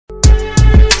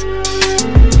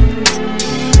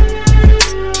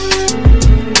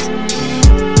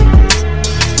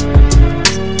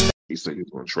said he was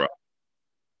going to try.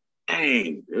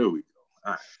 Dang, there we go.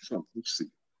 All right, so let's see.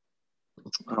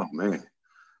 Oh man,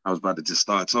 I was about to just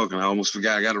start talking. I almost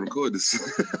forgot I got to record this.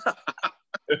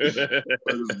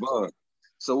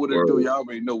 So what it do? Y'all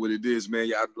already know what it is, man.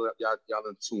 Y'all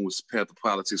in tune with Panther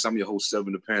Politics. I'm your host,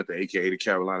 Seven the Panther, aka the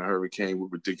Carolina Hurricane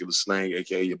with ridiculous slang,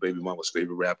 aka your baby mama's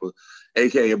favorite rapper,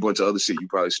 aka a bunch of other shit you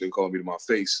probably shouldn't call me to my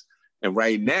face. And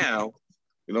right now,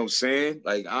 you know what I'm saying?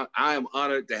 Like I am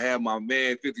honored to have my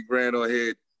man 50 grand on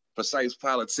head, Precyce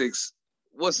Politics.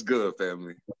 What's good,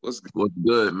 family? What's good? What's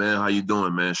good, man? How you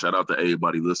doing, man? Shout out to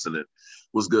everybody listening.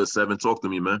 What's good, Seven? Talk to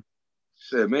me, man.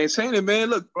 Shit, man, saying it,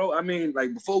 man. Look, bro, I mean,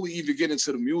 like, before we even get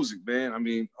into the music, man, I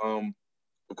mean,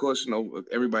 of course, you know,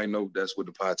 everybody know that's what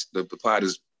the pod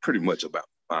is pretty much about.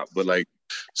 But, like,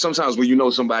 sometimes when you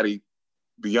know somebody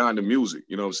beyond the music,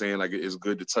 you know what I'm saying? Like, it's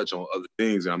good to touch on other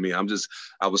things. I mean,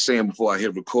 I was saying before I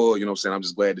hit record, you know what I'm saying? I'm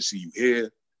just glad to see you here.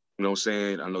 You know what I'm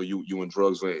saying? I know you and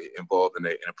drugs were involved in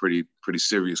a pretty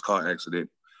serious car accident.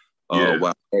 Yeah.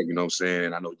 While, you know what I'm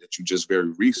saying? I know that you just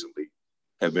very recently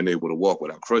have been able to walk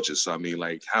without crutches. So I mean,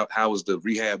 like, how has the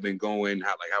rehab been going?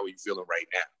 How are you feeling right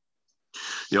now?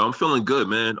 Yeah, I'm feeling good,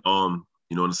 man.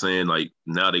 You know what I'm saying? Like,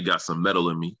 now they got some metal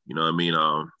in me. You know what I mean?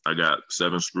 I got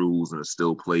 7 screws and a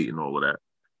steel plate and all of that.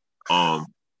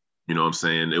 You know what I'm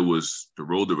saying? The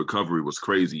road to recovery was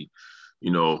crazy. You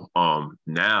know,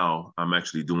 now I'm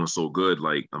actually doing so good.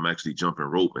 Like, I'm actually jumping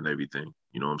rope and everything.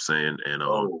 You know what I'm saying? And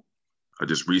I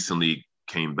just recently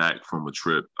came back from a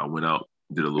trip. I went out,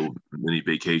 did a little mini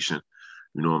vacation,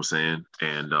 you know what I'm saying?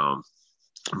 And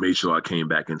made sure I came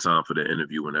back in time for the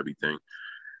interview and everything.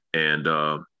 And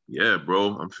yeah,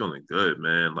 bro, I'm feeling good,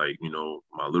 man. Like, you know,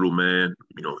 my little man,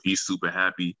 you know, he's super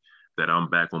happy that I'm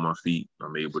back on my feet.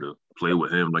 I'm able to play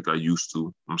with him like I used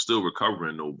to. I'm still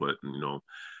recovering though, but you know,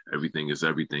 everything is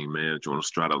everything, man. You want to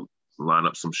try to line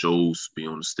up some shows, be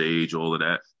on the stage, all of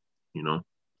that, you know?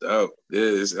 Oh,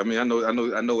 yeah. I mean, I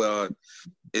know.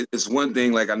 It's one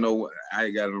thing. Like, I know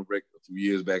I got on a wreck a few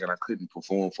years back, and I couldn't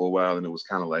perform for a while, and it was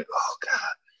kind of like, oh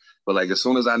God. But like, as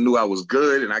soon as I knew I was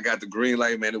good and I got the green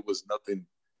light, man, it was nothing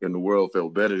in the world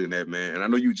felt better than that, man. And I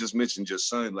know you just mentioned your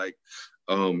son. Like,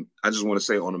 I just want to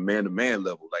say, on a man-to-man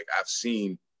level, like, I've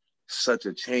seen such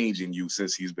a change in you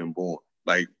since he's been born.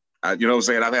 Like, you know what I'm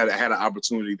saying? I've had an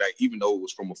opportunity, like, even though it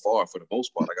was from afar for the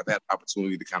most part, like, I've had an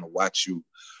opportunity to kind of watch you.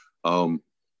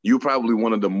 You're probably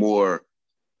one of the more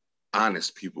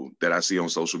honest people that I see on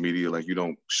social media. Like, you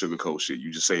don't sugarcoat shit.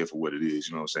 You just say it for what it is.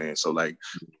 You know what I'm saying? So, like,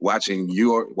 watching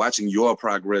your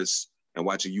progress and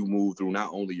watching you move through not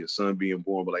only your son being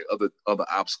born, but like other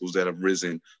obstacles that have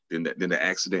risen, then the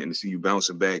accident, and to see you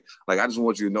bouncing back. Like, I just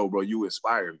want you to know, bro, you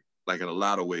inspire me, like, in a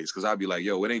lot of ways. Cause I'd be like,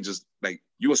 yo, it ain't just like,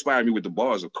 you inspire me with the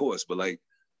bars, of course, but like,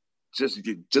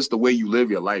 just the way you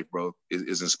live your life, bro,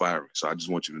 is inspiring. So I just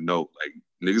want you to know, like,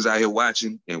 niggas out here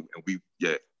watching, and we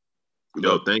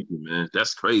Yo, thank you, man.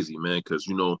 That's crazy, man. Cause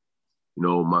you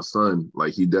know, my son,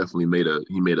 like, he definitely made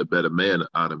a better man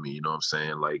out of me. You know what I'm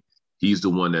saying? Like, he's the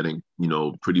one that, you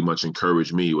know, pretty much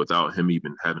encouraged me without him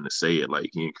even having to say it. Like,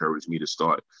 he encouraged me to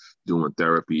start doing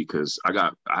therapy because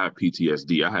I had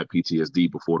PTSD. I had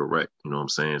PTSD before the wreck. You know what I'm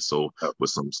saying? So with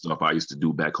some stuff I used to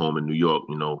do back home in New York,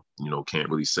 you know, can't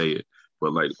really say it,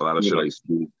 but like a lot of shit I used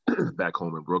to do back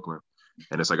home in Brooklyn,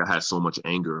 and it's like I had so much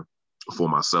anger for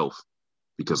myself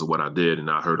because of what I did, and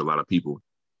I hurt a lot of people.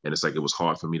 And it's like, it was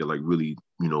hard for me to, like, really,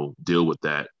 you know, deal with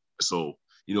that. So,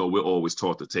 you know, we're always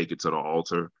taught to take it to the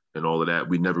altar and all of that.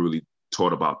 We never really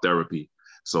taught about therapy.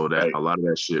 So that a lot of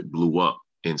that shit blew up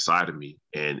inside of me,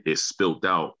 and it spilled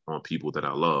out on people that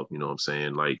I love. You know what I'm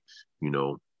saying? Like, you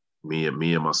know, me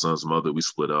and my son's mother, we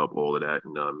split up, all of that.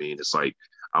 You know what I mean? It's like,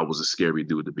 I was a scary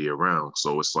dude to be around.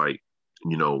 So it's like,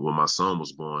 you know, when my son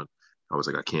was born, I was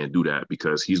like, I can't do that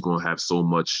because he's going to have so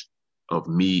much of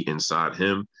me inside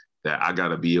him that I got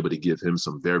to be able to give him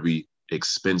some very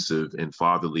expensive and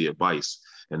fatherly advice.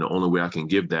 And the only way I can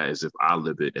give that is if I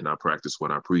live it and I practice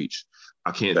what I preach.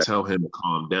 I can't tell him to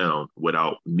calm down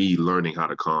without me learning how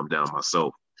to calm down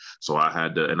myself. So I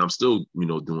had to, and I'm still, you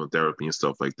know, doing therapy and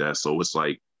stuff like that. So it's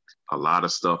like a lot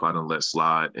of stuff I done let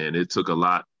slide, and it took a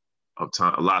lot of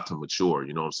time, a lot to mature.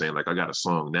 You know what I'm saying? Like, I got a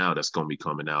song now that's going to be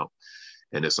coming out,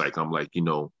 and it's like, I'm like, you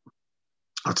know,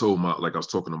 I was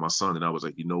talking to my son, and I was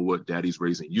like, you know what, daddy's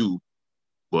raising you,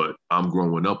 but I'm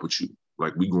growing up with you.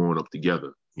 Like, we growing up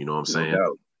together. You know what I'm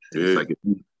saying? It's like,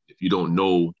 if you don't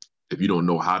know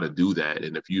how to do that,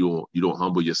 and if you don't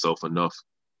humble yourself enough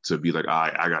to be like,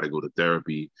 I got to go to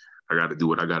therapy, I got to do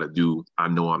what I got to do. I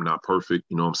know I'm not perfect.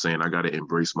 You know what I'm saying? I got to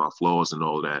embrace my flaws and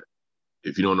all that.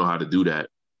 If you don't know how to do that,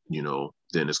 you know,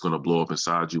 then it's going to blow up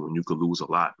inside you, and you could lose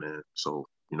a lot, man. So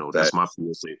You know, that's my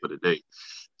PSA for the day.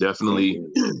 Definitely,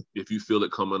 if you feel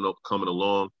it coming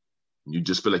along, you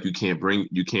just feel like you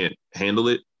can't handle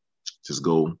it, just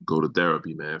go to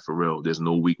therapy, man. For real. There's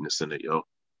no weakness in it, yo.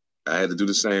 I had to do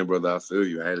the same, brother. I feel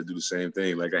you. I had to do the same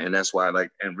thing. Like, and that's why,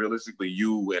 like, and realistically,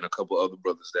 you and a couple other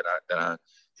brothers that I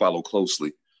follow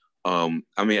closely.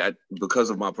 I mean,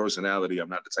 because of my personality, I'm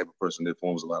not the type of person that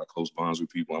forms a lot of close bonds with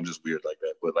people. I'm just weird like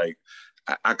that. But like,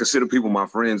 I consider people my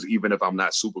friends, even if I'm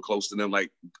not super close to them,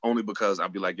 like only because I'll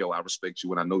be like, yo, I respect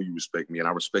you and I know you respect me and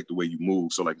I respect the way you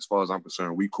move. So like, as far as I'm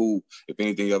concerned, we cool. If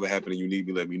anything ever happened and you need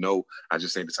me, let me know. I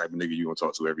just ain't the type of nigga you gonna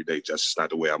talk to every day. Just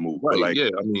not the way I move. Right. But like, yeah.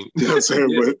 I mean, you know what I'm saying?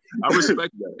 yeah, But I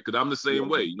respect that because I'm the same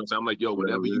way. You know what I'm saying? I'm like, yo,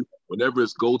 whenever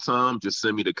it's go time, just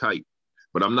send me the kite.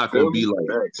 But I'm not gonna be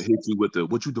like hit you with the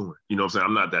what you doing. You know what I'm saying?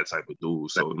 I'm not that type of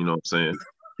dude. So you know what I'm saying?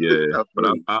 Yeah.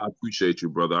 But I appreciate you,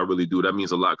 brother. I really do. That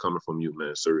means a lot coming from you,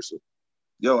 man. Seriously.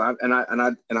 Yo,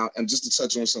 and just to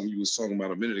touch on something you was talking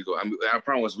about a minute ago, I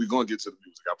promise we're gonna get to the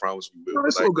music. I promise we will. No,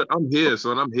 it's so good. I'm here,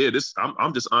 son. I'm here.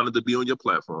 I'm just honored to be on your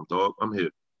platform, dog. I'm here.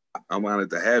 I'm honored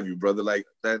to have you, brother. Like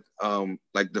that.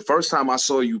 Like the first time I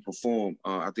saw you perform,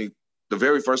 I think the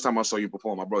very first time I saw you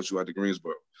perform, I brought you out to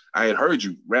Greensboro. I had heard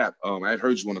you rap. I had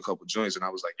heard you on a couple joints, and I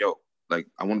was like, yo, like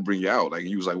I want to bring you out. Like, and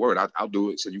you was like, word, I'll do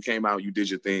it. So you came out, you did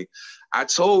your thing. I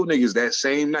told niggas that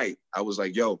same night, I was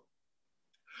like, yo,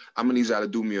 I'm gonna need y'all to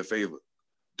do me a favor.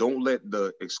 Don't let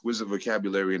the exquisite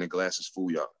vocabulary and the glasses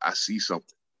fool y'all. I see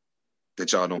something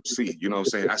that y'all don't see. You know what I'm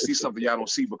saying? I see something y'all don't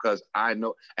see because I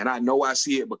know, and I know I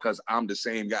see it because I'm the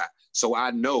same guy. So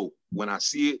I know when I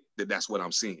see it, that's what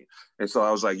I'm seeing. And so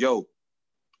I was like, yo,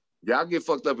 y'all get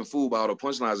fucked up and fooled by all the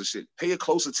punchlines and shit. Pay a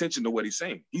close attention to what he's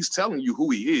saying. He's telling you who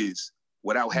he is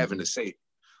without having to say it.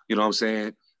 You know what I'm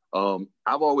saying?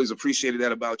 I've always appreciated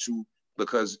that about you.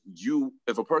 Because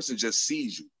if a person just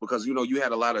sees you, because, you know, you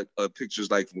had a lot of pictures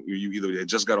like you either had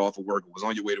just got off of work or was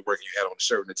on your way to work and you had on the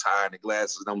shirt and the tie and the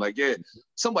glasses. And I'm like, yeah,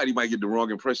 somebody might get the wrong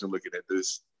impression looking at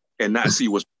this and not see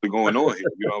what's going on here.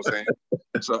 You know what I'm saying?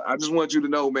 So I just want you to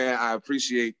know, man, I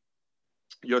appreciate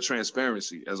your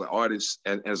transparency as an artist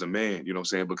and as a man, you know what I'm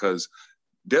saying? Because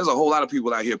there's a whole lot of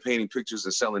people out here painting pictures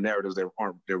and selling narratives that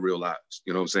aren't their real lives.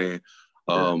 You know what I'm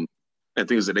saying? And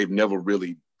things that they've never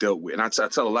really dealt with. And I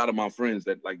tell a lot of my friends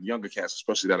that, like younger cats,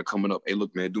 especially that are coming up, hey,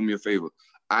 look, man, do me a favor.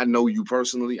 I know you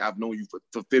personally. I've known you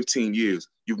for 15 years.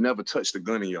 You've never touched a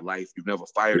gun in your life. You've never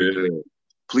fired a gun.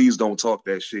 Please don't talk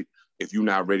that shit if you're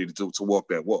not ready to walk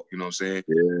that walk. You know what I'm saying?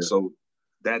 Yeah. So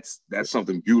that's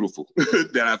something beautiful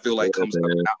that I feel like comes out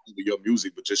of not only your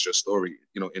music, but just your story,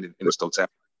 you know, in its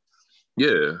totality.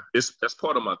 Yeah, that's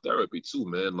part of my therapy too,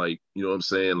 man. Like, you know what I'm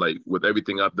saying? Like with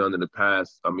everything I've done in the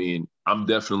past, I mean, I'm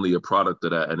definitely a product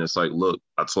of that. And it's like, look,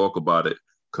 I talk about it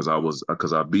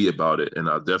because I be about it, and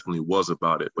I definitely was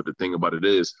about it. But the thing about it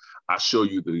is, I show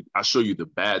you the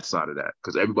bad side of that,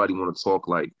 because everybody want to talk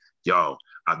like, yo,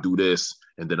 I do this,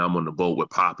 and then I'm on the boat with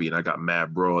Poppy, and I got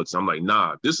mad broads. I'm like,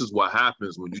 nah, this is what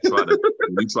happens when you try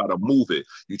to move it.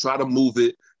 You try to move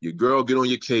it. Your girl get on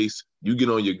your case. You get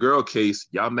on your girl case.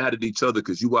 Y'all mad at each other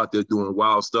because you out there doing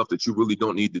wild stuff that you really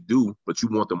don't need to do, but you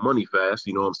want the money fast.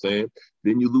 You know what I'm saying?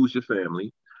 Then you lose your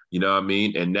family. You know what I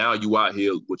mean? And now you out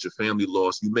here with your family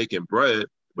lost. You making bread,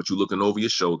 but you looking over your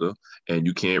shoulder, and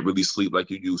you can't really sleep like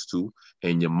you used to,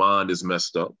 and your mind is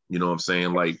messed up. You know what I'm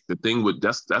saying? Like the thing with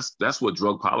that's what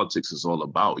drug politics is all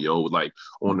about, yo. Like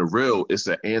on the real, it's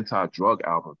an anti-drug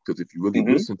album, because if you really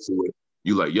listen to it,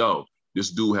 you like, yo,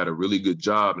 this dude had a really good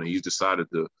job and he's decided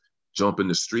to jump in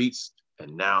the streets,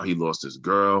 and now he lost his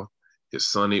girl. His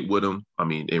son ain't with him. I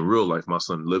mean, in real life, my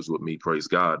son lives with me, praise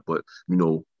God. But, you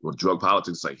know, with drug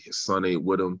politics, like his son ain't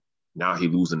with him. Now he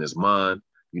losing his mind,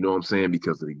 you know what I'm saying,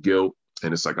 because of the guilt.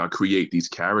 And it's like I create these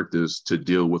characters to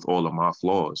deal with all of my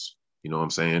flaws, you know what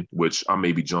I'm saying, which I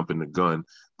may be jumping the gun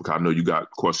because I know you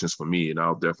got questions for me, and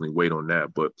I'll definitely wait on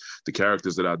that. But the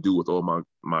characters that I do with all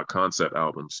my concept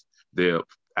albums, they're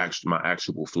my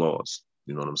actual flaws,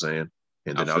 you know what I'm saying?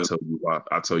 And then I'll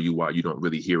tell you why you don't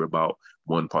really hear about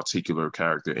one particular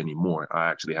character anymore. I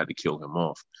actually had to kill him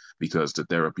off because the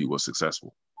therapy was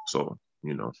successful. So,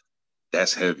 you know.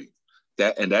 That's heavy.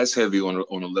 That's heavy on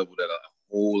a level that a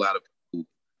whole lot of people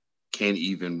can't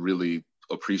even really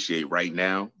appreciate right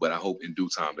now, but I hope in due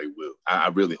time they will. I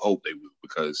really hope they will,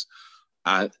 because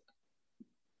I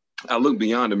look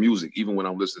beyond the music, even when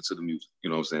I'm listening to the music,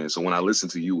 you know what I'm saying? So when I listen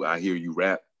to you, I hear you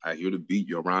rap, I hear the beat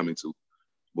you're rhyming to.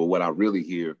 But what I really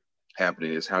hear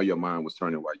happening is how your mind was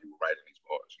turning while you were writing these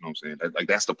bars. You know what I'm saying? Like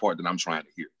that's the part that I'm trying to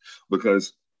hear,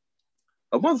 because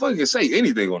a motherfucker can say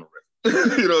anything on the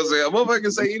record. You know what I'm saying? A motherfucker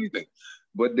can say anything,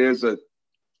 but there's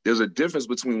a difference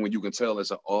between when you can tell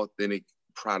it's an authentic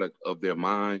product of their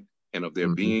mind and of their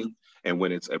being, and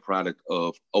when it's a product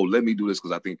of, oh, let me do this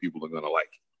because I think people are gonna like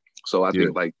it. So I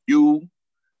think like you,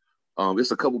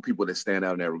 it's a couple people that stand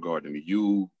out in that regard to me.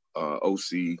 You,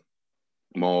 OC,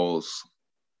 Malls,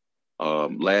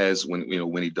 Laz,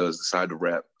 when he does decide to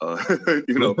rap,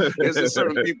 there's just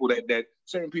certain people that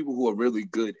certain people who are really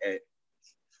good at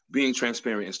being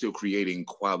transparent and still creating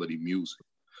quality music.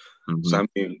 So I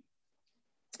mean,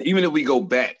 even if we go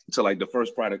back to like the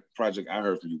first project I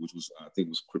heard from you, which was I think it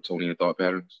was Kryptonian Thought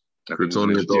Patterns.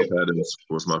 Kryptonian Thought Patterns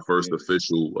was my first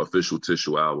official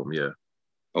Tissue album. Yeah.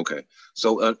 Okay.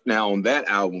 So now on that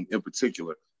album in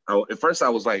particular, at first I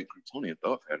was like, Kryptonian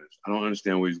Thought Patterns. I don't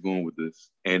understand where he's going with this.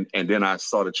 And then I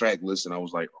saw the track list and I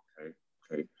was like,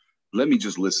 okay, let me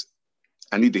just listen.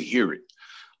 I need to hear it.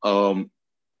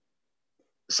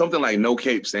 Something like No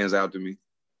Cape stands out to me.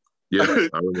 Yeah,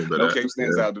 I remember No Cape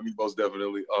stands out to me most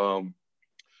definitely.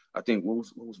 I think what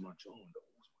was my joint?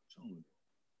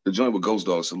 The joint with Ghost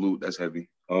Dog, Salute. That's heavy.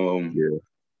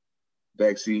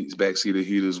 Backseat of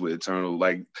Heaters with Eternal.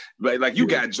 Like you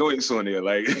got joints on there.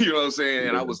 Like, you know what I'm saying?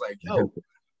 And I was like, yo,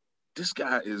 this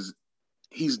guy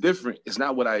he's different. It's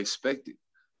not what I expected,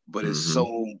 but it's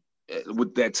so.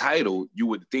 With that title, you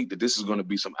would think that this is going to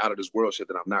be some out of this world shit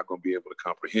that I'm not going to be able to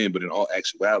comprehend. But in all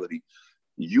actuality,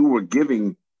 you were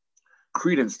giving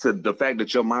credence to the fact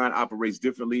that your mind operates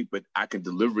differently, but I can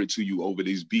deliver it to you over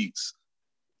these beats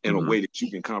in a way that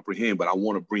you can comprehend, but I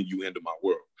want to bring you into my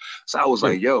world. So I was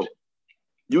like, yo,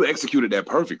 you executed that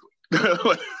perfectly.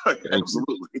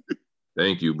 Absolutely.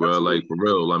 Thank you, bro. Like, for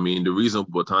real. I mean, the reason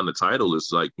behind the title is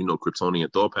like, Kryptonian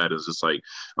Thought Patterns. It's like,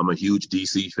 I'm a huge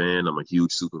DC fan. I'm a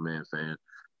huge Superman fan.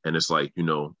 And it's like,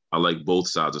 I like both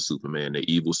sides of Superman, the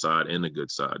evil side and the good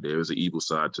side. There is an evil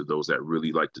side to those that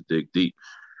really like to dig deep.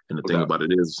 And the thing about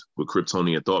it is, with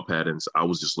Kryptonian Thought Patterns, I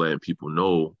was just letting people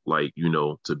know, like,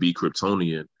 to be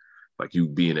Kryptonian, like you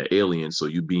being an alien, so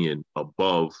you being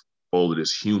above all of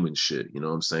this human shit. You know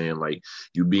what I'm saying? Like,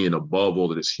 you being above all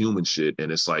of this human shit.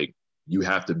 And it's like, you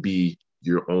have to be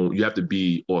your own, you have to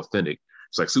be authentic.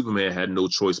 It's like Superman had no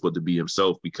choice but to be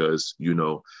himself because,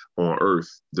 on Earth,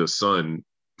 the sun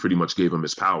pretty much gave him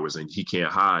his powers and he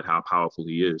can't hide how powerful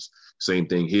he is. Same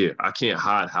thing here. I can't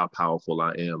hide how powerful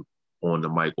I am on the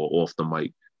mic or off the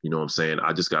mic. You know what I'm saying?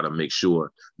 I just got to make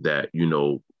sure that,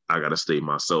 I got to stay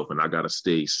myself and I got to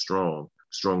stay strong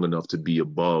enough to be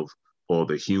above all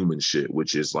the human shit,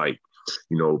 which is like,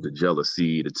 the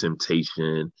jealousy, the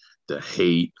temptation, the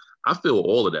hate. I feel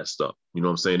all of that stuff. You know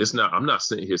what I'm saying? I'm not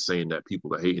sitting here saying that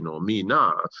people are hating on me.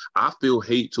 Nah, I feel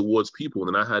hate towards people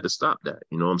and I had to stop that.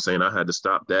 You know what I'm saying? I had to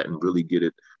stop that and really get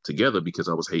it together because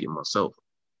I was hating myself.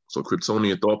 So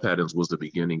Kryptonian Thought Patterns was the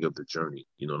beginning of the journey.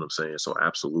 You know what I'm saying? So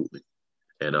absolutely.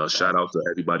 And shout out to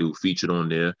everybody who featured on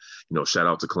there. Shout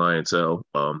out to Clientele.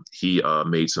 He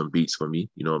made some beats for me.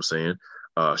 You know what I'm saying?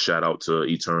 Shout out to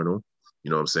Eternal.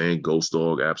 You know what I'm saying? Ghost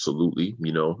Dog, absolutely.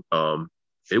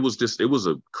 It was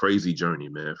a crazy journey,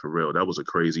 man, for real. That was a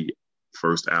crazy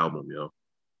first album, yo.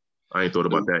 I ain't thought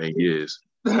about that in years.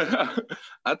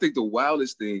 I think the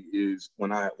wildest thing is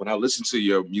when I listen to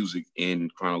your music in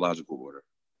chronological order,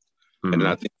 and then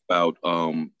I think about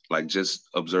like just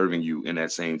observing you in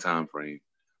that same time frame.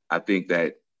 I think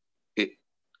that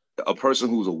a person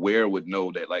who's aware would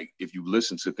know that, like, if you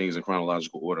listen to things in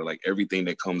chronological order, like everything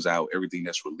that comes out, everything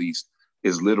that's released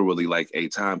is literally like a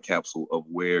time capsule of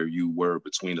where you were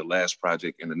between the last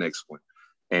project and the next one,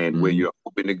 and where you're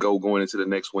hoping to going into the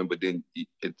next one. But then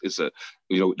it's a,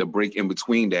 the break in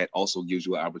between that also gives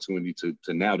you an opportunity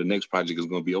to now the next project is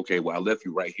going to be, okay, well, I left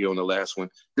you right here on the last one.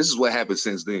 This is what happened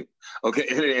since then.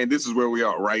 Okay. And this is where we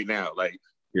are right now. Like,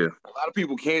 yeah, a lot of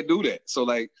people can't do that. So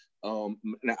like,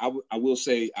 now I will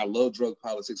say I love Drug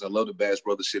Politics. I love the Bash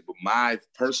Brothers shit, but my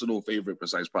personal favorite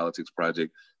Precyce Politics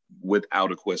project,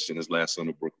 without a question, is Last Son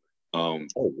of Brooklyn. Oh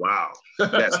wow,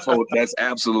 that's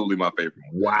absolutely my favorite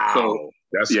one. Wow, so,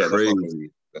 that's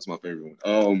crazy. That's my favorite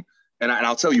one. And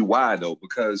I'll tell you why though,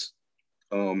 because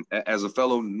as a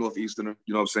fellow Northeasterner,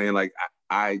 you know what I'm saying? Like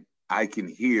I can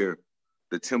hear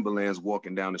the Timberlands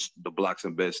walking down the blocks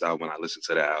in Bed-Stuy when I listen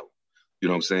to that album. You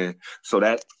know what I'm saying? So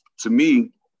that, to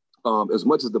me, as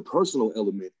much as the personal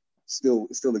element still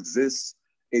exists,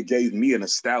 it gave me a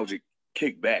nostalgic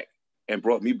kickback and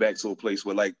brought me back to a place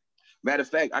where, like, matter of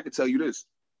fact, I can tell you this.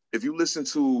 If you listen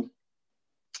to,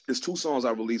 there's 2 songs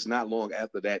I released not long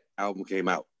after that album came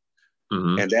out.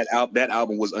 And that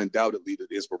album was undoubtedly the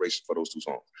inspiration for those 2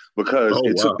 songs, because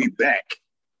it took me back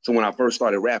to when I first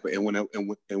started rapping and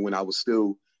when I was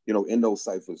still, in those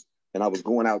ciphers. And I was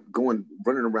running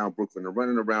around Brooklyn and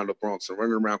running around the Bronx and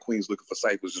running around Queens looking for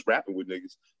ciphers, just rapping with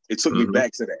niggas. It took me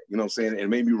back to that, you know what I'm saying? And it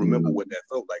made me remember what that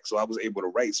felt like. So I was able to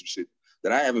write some shit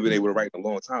that I haven't been able to write in a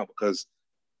long time because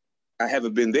I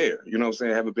haven't been there. You know what I'm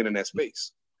saying? I haven't been in that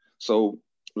space. So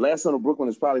Last Son of Brooklyn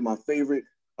is probably my favorite.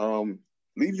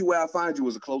 Leave You Where I Find You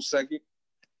was a close second.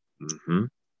 Mm-hmm.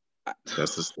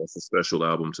 That's a special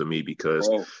album to me because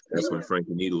that's when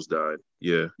Frankie Needles died.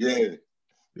 Yeah.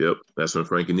 Yep. That's when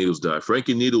Frankie Needles died.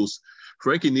 Frankie Needles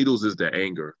is the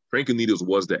anger. Frankie Needles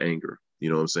was the anger. You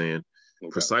know what I'm saying?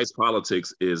 Okay. Precyce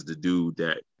Politix is the dude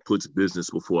that puts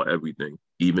business before everything,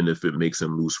 even if it makes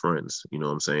him lose friends, you know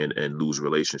what I'm saying, and lose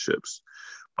relationships.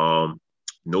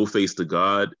 No Face to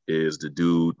Gawd is the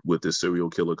dude with the serial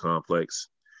killer complex.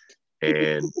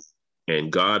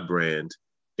 And Gawd brand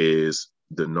is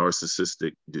the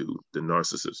narcissistic dude, the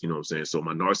narcissist, you know what I'm saying? So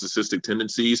my narcissistic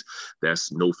tendencies, that's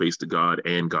No Face to Gawd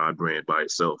and Gawd brand by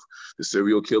itself. The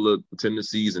serial killer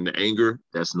tendencies and the anger,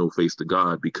 that's No Face to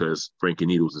Gawd because Frankie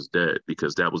Needles is dead,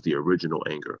 because that was the original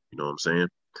anger, you know what I'm saying?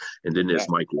 And then there's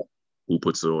Michael who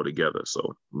puts it all together.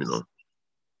 So, you know.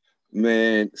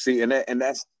 Man, see, and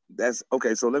that's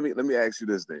okay. So let me ask you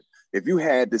this then. If you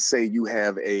had to say you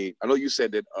have I know you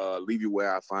said that Leave You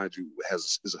Where I Find You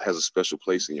has a special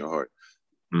place in your heart.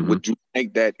 Mm-hmm. Would you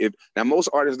rank that now most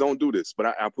artists don't do this, but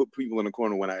I put people in the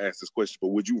corner when I ask this question, but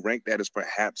would you rank that as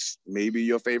perhaps maybe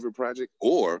your favorite project?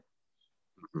 Or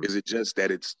is it just that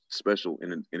it's special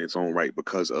in its own right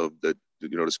because of the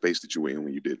space that you were in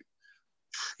when you did it?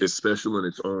 It's special in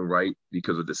its own right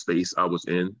because of the space I was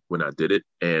in when I did it.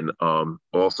 And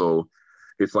also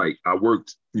it's like I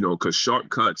worked, because Sharp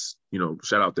Cuts,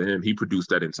 shout out to him, he produced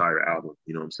that entire album,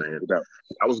 you know what I'm saying? Yeah.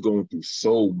 I was going through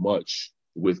so much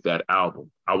with that album.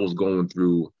 I was going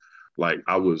through,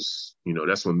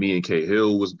 that's when me and K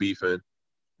Hill was beefing,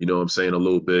 you know what I'm saying, a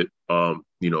little bit,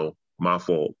 my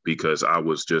fault because I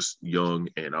was just young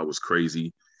and I was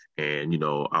crazy and,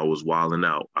 I was wilding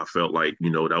out. I felt like,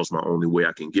 that was my only way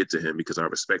I can get to him because I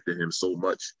respected him so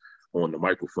much on the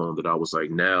microphone that I was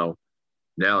like, now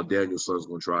Daniel's son's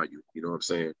gonna try you, you know what I'm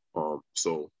saying?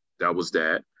 So that was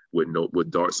that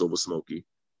with Darts Over Smokey.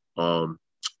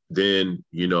 Then,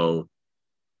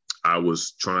 I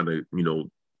was trying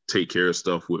to, take care of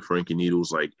stuff with Frankie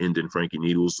Needles, like ending Frankie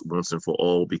Needles once and for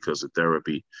all because of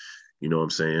therapy. You know what I'm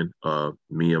saying?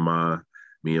 Me and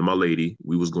my lady,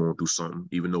 we was going through something,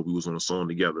 even though we was on a song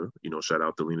together, shout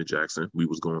out to Lena Jackson. We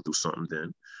was going through something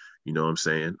then, you know what I'm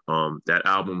saying? That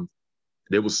album,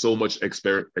 there was so much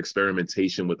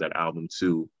experimentation with that album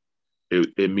too.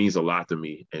 It means a lot to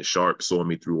me. And Sharp saw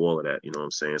me through all of that, you know what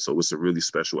I'm saying? So it's a really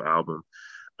special album.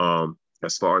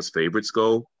 As far as favorites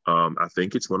go, I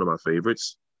think it's one of my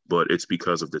favorites, but it's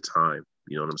because of the time,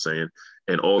 you know what I'm saying?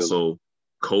 And also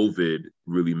COVID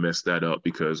really messed that up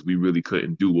because we really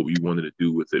couldn't do what we wanted to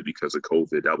do with it because of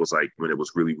COVID. That was like when it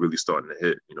was really, really starting to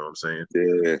hit, you know what I'm saying?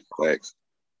 Yeah, thanks.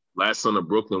 Last Son of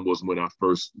Brooklyn was when I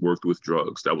first worked with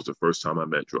Drugs. That was the first time I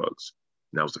met Drugs.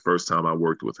 And that was the first time I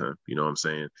worked with him, you know what I'm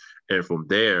saying? And from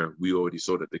there, we already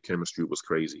saw that the chemistry was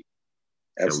crazy.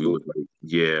 Absolutely. And we were like,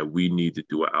 yeah, we need to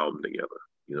do an album together.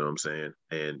 You know what I'm saying?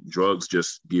 And Drugs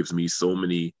just gives me so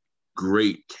many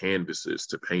great canvases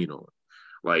to paint on.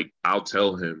 Like, I'll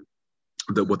tell him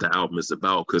what the album is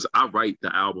about because I write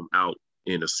the album out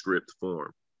in a script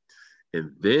form.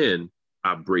 And then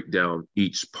I break down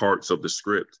each parts of the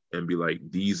script and be like,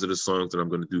 these are the songs that I'm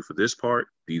going to do for this part.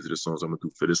 These are the songs I'm going to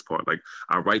do for this part. Like,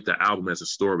 I write the album as a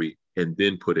story and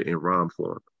then put it in rhyme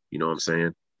form. You know what I'm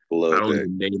saying? I don't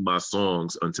even name my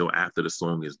songs until after the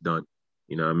song is done.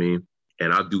 You know what I mean?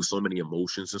 And I do so many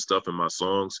emotions and stuff in my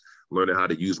songs, learning how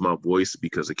to use my voice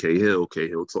because of K Hill. K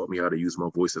Hill taught me how to use my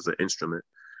voice as an instrument.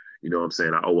 You know what I'm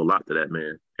saying? I owe a lot to that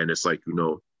man. And it's like,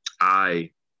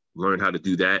 I learned how to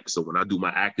do that. So when I do my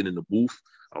acting in the booth,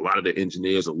 a lot of the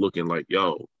engineers are looking like,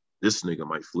 yo, this nigga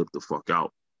might flip the fuck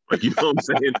out. Like, you know what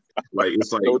I'm saying?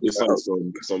 It's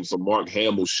like some Mark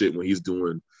Hamill shit when he's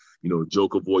doing,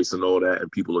 Joker voice and all that,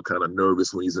 and people are kind of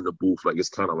nervous when he's in the booth. Like, it's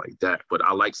kind of like that. But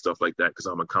I like stuff like that because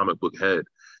I'm a comic book head.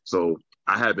 So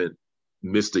I haven't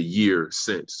missed a year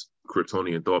since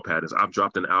Kryptonian Thought Patterns. I've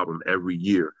dropped an album every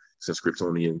year since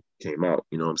Kryptonian came out.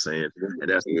 You know what I'm saying? And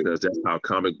that's because that's how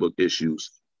comic book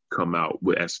issues come out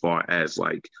with as far as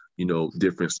like,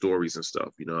 different stories and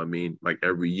stuff. You know what I mean? Like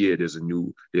every year there's a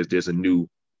new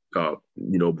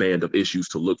band of issues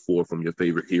to look for from your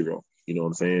favorite hero. You know what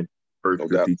I'm saying? Earth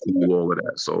 52, all of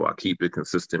that. So I keep it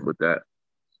consistent with that.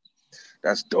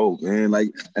 That's dope, man. Like,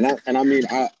 I mean,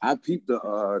 I peeped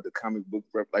the comic book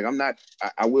rep. Like,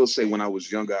 I will say when I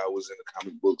was younger, I was in the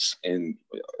comic books, and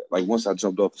like once I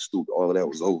jumped off the stoop, all of that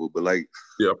was over. But like,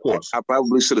 yeah, of course, I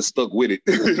probably should have stuck with it.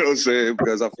 You know what I'm saying?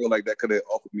 Because I feel like that could have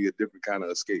offered me a different kind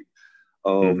of escape.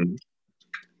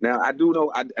 Now I do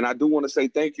know, and I do want to say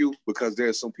thank you, because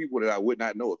there's some people that I would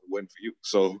not know if it wasn't for you.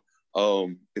 So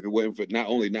if it wasn't for not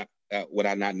only not would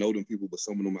I not know them people, but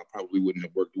some of them I probably wouldn't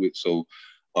have worked with. So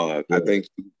I think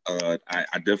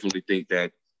I definitely think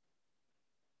that,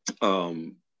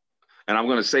 and I'm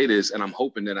going to say this, and I'm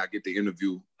hoping that I get to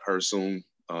interview her soon.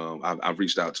 I've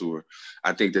reached out to her.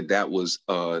 I think that was,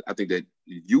 I think that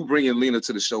you bringing Lena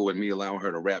to the show and me allowing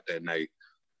her to rap that night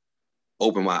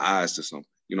opened my eyes to something.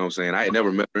 You know what I'm saying? I had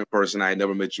never met her in person. I had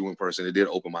never met you in person. It did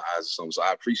open my eyes to something. So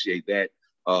I appreciate that.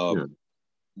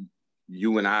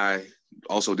 You and I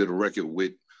also did a record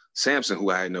with Samson,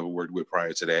 who I had never worked with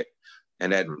prior to that.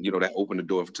 And that, you know, that opened the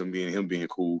door to me and him being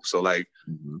cool. So like,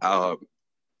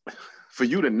 for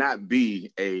you to not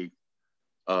be a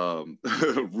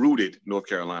rooted North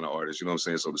Carolina artist, you know what I'm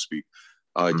saying, so to speak,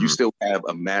 you still have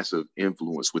a massive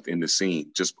influence within the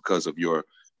scene just because of your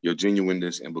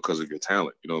genuineness and because of your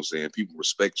talent. You know what I'm saying? People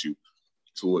respect you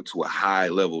to a high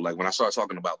level. Like when I start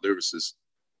talking about lyricists,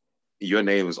 your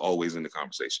name is always in the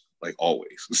conversation, like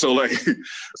always. So like,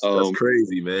 that's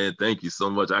crazy, man. Thank you so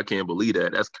much. I can't believe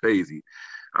that. That's crazy.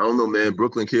 I don't know, man.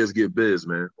 Brooklyn kids get biz,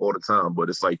 man, all the time. But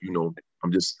it's like, you know,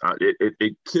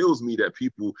 it kills me that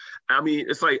people, I mean,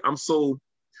 it's like I'm so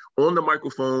on the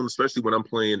microphone, especially when I'm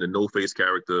playing the no face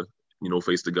character, you know,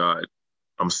 face to God.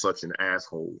 I'm such an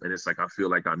asshole. And it's like, I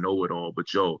feel like I know it all.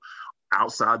 But yo,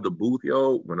 outside the booth,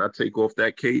 yo, when I take off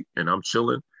that cape and I'm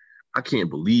chilling, I can't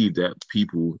believe that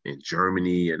people in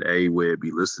Germany and everywhere be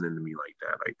listening to me like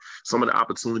that. Like some of the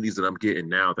opportunities that I'm getting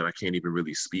now that I can't even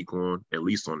really speak on, at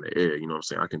least on the air, you know what I'm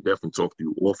saying? I can definitely talk to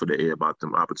you off of the air about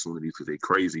them opportunities because they're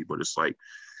crazy, but it's like,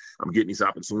 I'm getting these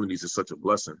opportunities. It's such a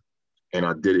blessing. And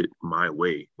I did it my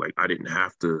way. Like I didn't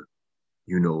have to,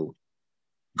 you know,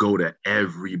 go to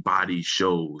everybody's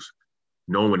shows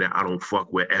knowing that I don't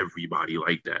fuck with everybody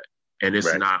like that. And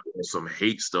it's not some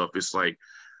hate stuff. It's like,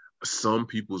 some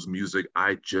people's music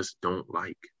I just don't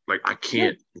like. Like I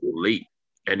can't relate.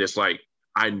 And it's like,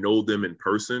 I know them in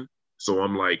person. So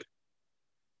I'm like,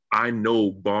 I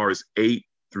know bars 8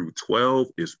 through 12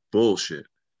 is bullshit.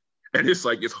 And it's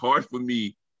like, it's hard for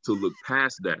me to look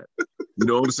past that. You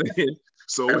know what I'm saying?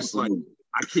 So it's like,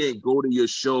 I can't go to your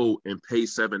show and pay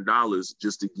 $7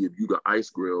 just to give you the ice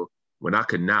grill when I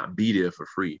could not be there for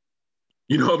free.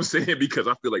 You know what I'm saying? Because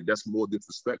I feel like that's more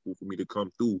disrespectful for me to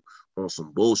come through on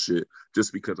some bullshit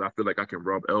just because I feel like I can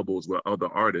rub elbows with other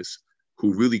artists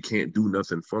who really can't do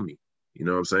nothing for me. You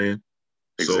know what I'm saying?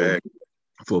 Exactly.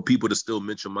 So for people to still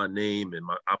mention my name and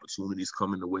my opportunities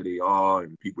coming the way they are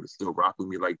and people to still rock with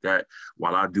me like that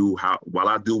while I do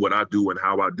what I do and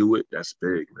how I do it, that's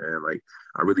big, man. Like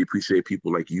I really appreciate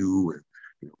people like you and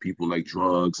you know, people like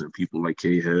Drugs and people like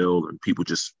K Hill and people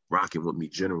just rocking with me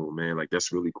general, man. Like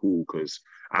that's really cool because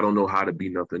I don't know how to be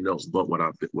nothing else but what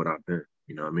I've been.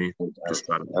 You know what I mean? Just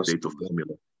try to update the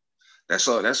formula.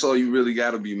 That's all you really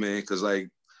gotta be, man. Cause like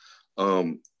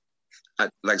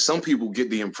like some people get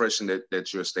the impression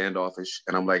that you're standoffish.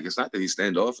 And I'm like, it's not that he's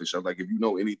standoffish. I'm like, if you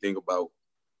know anything about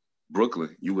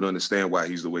Brooklyn, you would understand why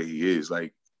he's the way he is.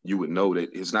 Like you would know that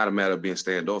it's not a matter of being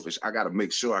standoffish. I got to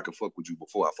make sure I can fuck with you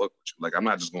before I fuck with you. Like, I'm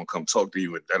not just going to come talk to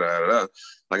you and da-da-da-da.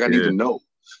 Like, I need to know.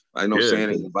 I know what I'm saying?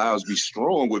 And the vibes be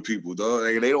strong with people, dog.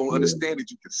 Like, they don't understand that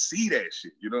you can see that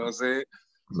shit. You know what I'm saying?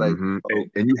 It's like,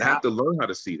 and you have to learn how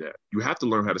to see that. You have to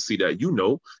learn how to see that. You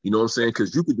know what I'm saying?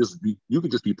 Because you could just be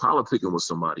politicking with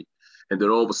somebody. And then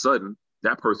all of a sudden,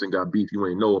 that person got beef you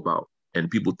ain't know about. And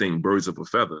people think birds of a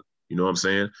feather. You know what I'm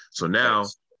saying? So now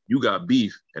you got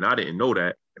beef and I didn't know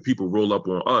that. And people roll up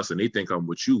on us and they think I'm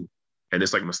with you. And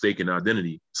it's like mistaken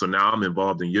identity. So now I'm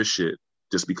involved in your shit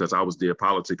just because I was there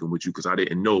politicking with you because I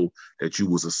didn't know that you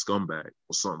was a scumbag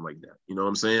or something like that. You know what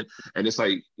I'm saying? And it's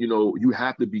like, you know, you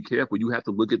have to be careful. You have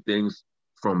to look at things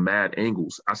from mad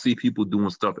angles. I see people doing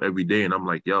stuff every day and I'm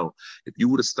like, yo, if you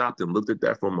would have stopped and looked at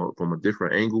that from a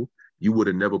different angle, you would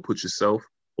have never put yourself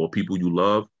or people you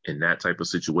love in that type of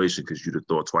situation because you'd have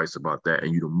thought twice about that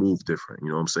and you'd have moved different. You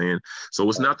know what I'm saying? So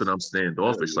it's not that I'm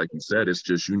standoffish, like you said. It's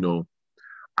just, you know,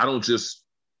 I don't just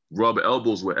rub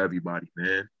elbows with everybody,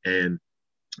 man. And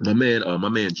my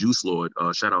man Juice Lord,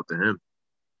 shout out to him.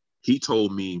 He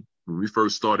told me when we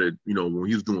first started, you know, when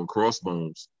he was doing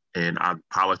Crossbones and I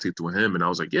politicked with him and I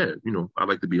was like, yeah, you know, I'd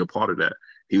like to be a part of that.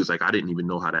 He was like, I didn't even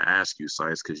know how to ask you,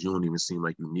 Sice, because you don't even seem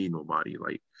like you need nobody.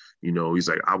 Like, you know, he's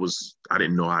like, I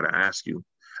didn't know how to ask you.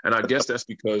 And I guess that's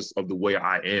because of the way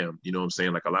I am. You know what I'm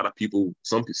saying? Like a lot of people,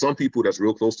 some people that's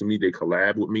real close to me, they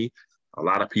collab with me. A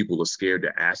lot of people are scared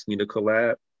to ask me to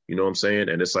collab. You know what I'm saying?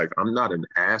 And it's like, I'm not an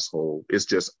asshole. It's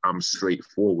just, I'm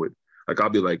straightforward. Like, I'll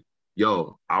be like,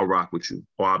 yo, I'll rock with you.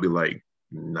 Or I'll be like,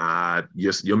 nah,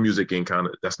 yes, your music ain't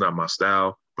that's not my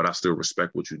style. but I still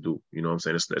respect what you do. You know what I'm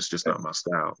saying? That's just not my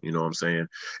style. You know what I'm saying?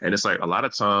 And it's like a lot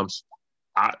of times,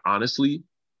 I honestly,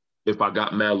 if I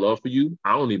got mad love for you,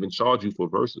 I don't even charge you for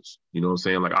verses. You know what I'm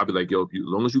saying? Like I'll be like, yo, as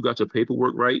long as you got your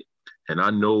paperwork right, and I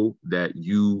know that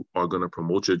you are gonna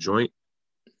promote your joint,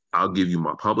 I'll give you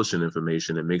my publishing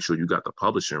information and make sure you got the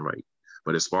publishing right.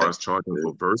 But as far as charging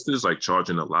for verses, like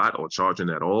charging a lot or charging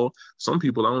at all, some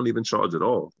people I don't even charge at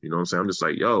all. You know what I'm saying? I'm just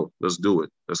like, yo, let's do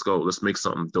it. Let's go. Let's make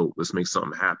something dope. Let's make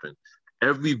something happen.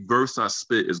 Every verse I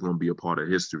spit is going to be a part of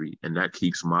history, and that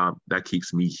keeps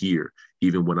me here,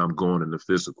 even when I'm going in the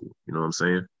physical. You know what I'm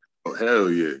saying? Oh, hell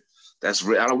yeah. That's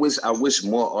real. I wish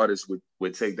more artists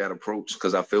would take that approach,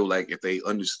 because I feel like if they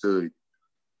understood,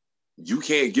 you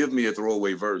can't give me a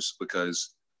throwaway verse,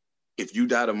 because if you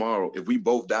die tomorrow, if we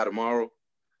both die tomorrow,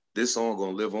 this song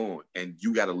gonna live on, and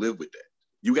you got to live with that.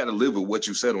 You got to live with what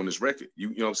you said on this record. You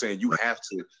know what I'm saying? You have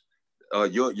to.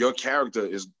 Your character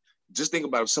is. Just think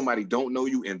about if somebody don't know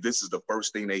you, and this is the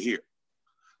first thing they hear.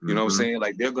 You know what I'm saying?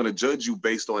 Like they're gonna judge you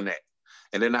based on that,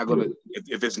 and they're not gonna.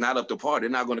 If it's not up to par, they're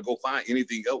not gonna go find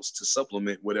anything else to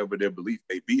supplement whatever their belief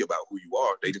may be about who you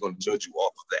are. They're gonna judge you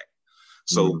off of that.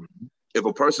 So if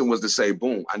a person was to say,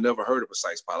 "Boom, I never heard of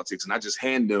Precyce Politix," and I just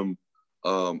hand them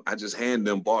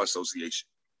Bar Association,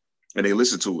 and they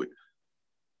listen to it,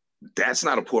 that's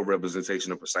not a poor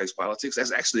representation of Precyce Politix.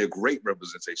 That's actually a great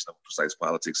representation of Precyce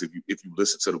Politix. If you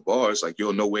listen to the bars, like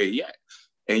you'll know where he at,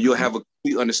 and you'll have a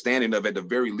complete understanding of, at the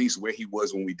very least, where he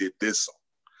was when we did this song.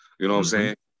 You know what I'm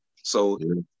saying? So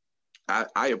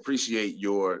I appreciate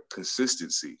your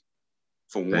consistency,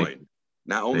 for one.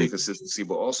 Not only consistency,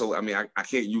 but also, I mean, I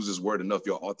can't use this word enough,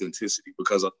 your authenticity,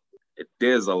 because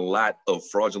there's a lot of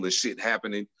fraudulent shit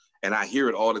happening, and I hear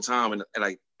it all the time. And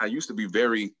I used to be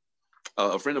very,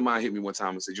 a friend of mine hit me one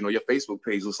time and said, you know, your Facebook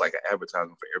page looks like an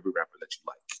advertisement for every rapper that you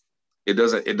like.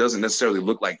 It doesn't necessarily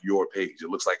look like your page. It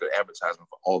looks like an advertisement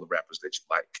for all the rappers that you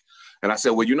like. And I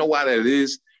said, well, you know why that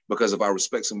is? Because if I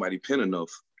respect somebody pen enough,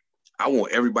 I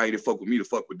want everybody to fuck with me to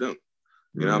fuck with them.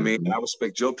 You know what I mean? And I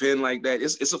respect your pen like that.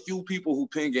 It's a few people who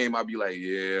pen game, I'll be like,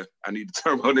 yeah, I need to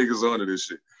turn my niggas on to this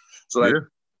shit. So like,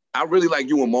 I really like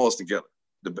you and Malls together.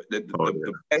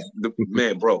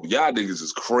 Man, bro, y'all niggas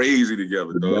is crazy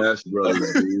together, dog. Best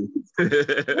brothers, dude.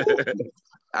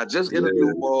 I just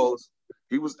interviewed Malls.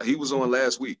 He was on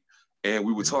last week, and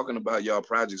we were talking about y'all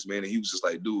projects, man. And he was just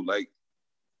like, dude, like,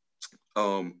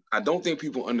 I don't think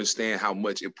people understand how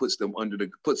much it puts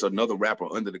another rapper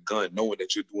under the gun, knowing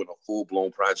that you're doing a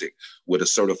full-blown project with a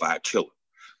certified killer.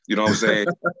 You know what I'm saying?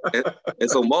 and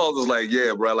so Malls was like,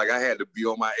 yeah, bro, like I had to be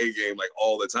on my A game like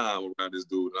all the time around this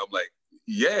dude. And I'm like,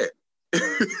 yeah.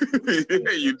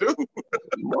 Yeah, you do.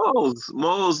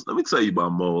 Malls, let me tell you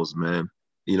about Malls, man.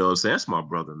 You know what I'm saying? That's my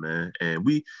brother, man. And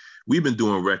we've been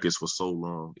doing records for so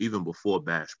long, even before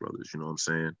Bash Brothers, you know what I'm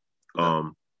saying? Yeah.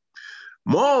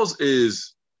 Malls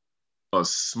is a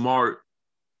smart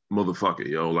motherfucker,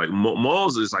 yo. Like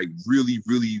Malls is like really,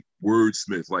 really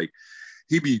wordsmith. Like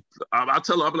I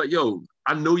tell him, I'll be like, yo,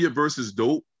 I know your verse is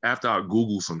dope after I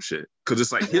Google some shit. Cause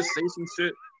it's like he'll say some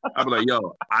shit. I'll be like,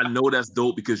 yo, I know that's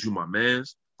dope because you my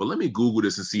mans, but let me Google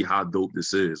this and see how dope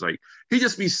this is. Like he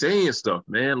just be saying stuff,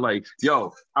 man. Like,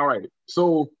 yo, all right.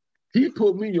 So he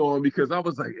put me on because I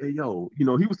was like, hey, yo, you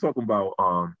know, he was talking about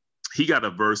he got a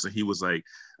verse and he was like,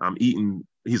 I'm eating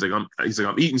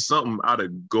something out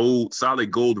of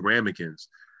solid gold ramekins.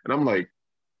 And I'm like,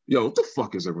 yo, what the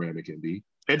fuck is a ramekin, B?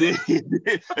 And then he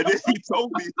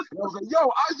told me, and I was like, yo,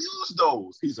 I use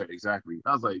those. He's like, exactly.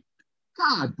 I was like,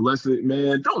 God bless it,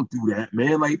 man. Don't do that,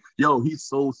 man. Like, yo, he's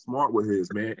so smart with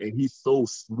his, man. And he's so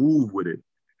smooth with it.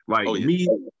 Like me,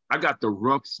 I got the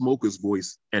rough smoker's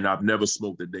voice and I've never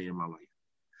smoked a day in my life.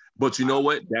 But you know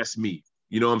what? That's me.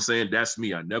 You know what I'm saying? That's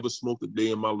me. I never smoked a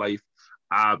day in my life.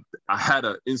 I had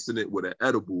an incident with an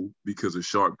edible because of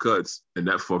sharp cuts, and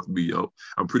that fucked me up.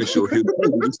 I'm pretty sure he'll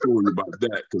tell you a story about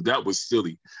that because that was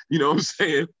silly. You know what I'm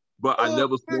saying? But I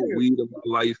never smoked weed in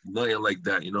my life, nothing like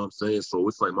that. You know what I'm saying? So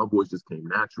it's like my voice just came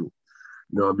natural.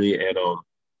 You know what I mean? And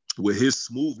with his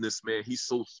smoothness, man, he's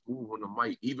so smooth on the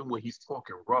mic. Even when he's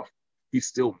talking rough, he's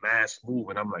still mad smooth.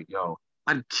 And I'm like, yo,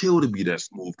 I'd kill to be that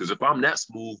smooth because if I'm that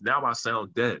smooth, now I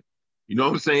sound dead. You know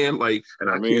what I'm saying? Like, and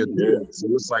I can't do it. So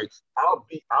it's like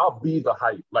I'll be the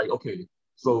hype. Like, okay,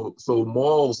 so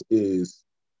Malls is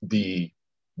the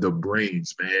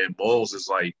brains, man. Malls is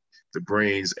like the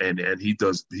brains, and he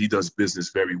does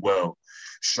business very well.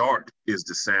 Sharp is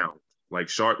the sound. Like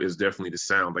Sharp is definitely the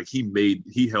sound. Like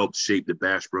he helped shape the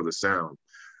Bash Brothers sound.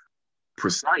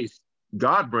 Precyce,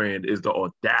 God brand is the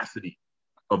audacity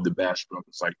of the Bash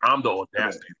Brothers. Like I'm the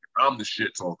audacity. I'm the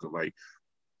shit talker. Like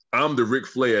I'm the Ric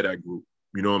Flair of that group.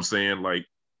 You know what I'm saying? Like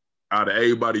out of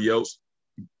everybody else,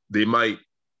 they might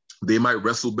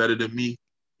wrestle better than me,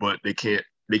 but they can't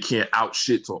out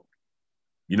shit talk.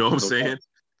 You know what I'm saying?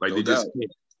 Like they just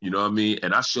can't. You know what I mean?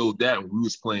 And I showed that when we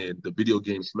was playing the video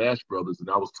game Smash Brothers, and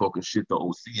I was talking shit to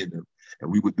OC and them,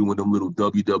 and we were doing them little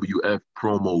WWF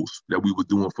promos that we were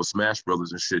doing for Smash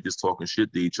Brothers and shit, just talking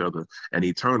shit to each other. And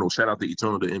Eternal, shout out to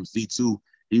Eternal, the MC too.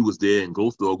 He was there, and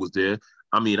Ghost Dog was there.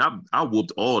 I mean, I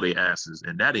whooped all their asses,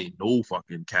 and that ain't no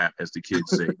fucking cap, as the kids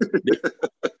say.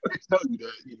 They tell you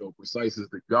that, you know, Precyce is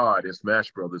the god in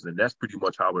Smash Brothers, and that's pretty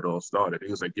much how it all started. It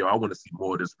was like, yo, I want to see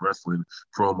more of this wrestling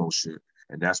promo shit.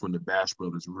 And that's when the Bash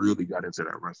Brothers really got into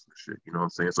that wrestling shit. You know what I'm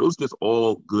saying? So it was just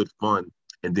all good fun.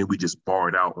 And then we just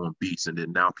barred out on beats, and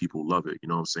then now people love it. You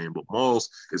know what I'm saying? But Malls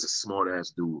is a smart ass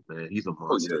dude, man. He's a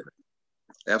monster. Oh,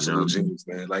 yeah. Absolute genius,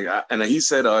 man. Like, he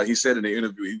said in the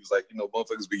interview, he was like, you know,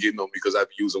 motherfuckers be getting on me because I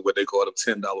be using what they call them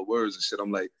 $10 words and shit.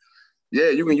 I'm like, yeah,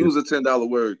 you can use a $10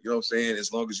 word, you know what I'm saying?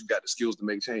 As long as you got the skills to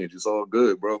make change, it's all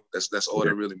good, bro. That's all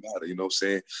that really matters, you know what I'm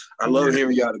saying? I love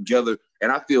hearing y'all together, and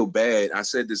I feel bad. I've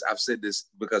said this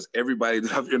because everybody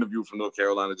that I've interviewed from North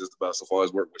Carolina just about so far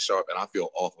has worked with Sharp, and I feel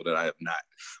awful that I have not,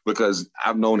 because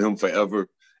I've known him forever,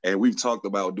 and we've talked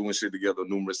about doing shit together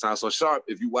numerous times. So Sharp,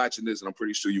 if you're watching this, and I'm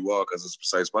pretty sure you are because it's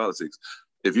Precyce Politics,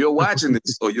 if you're watching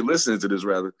this, or you're listening to this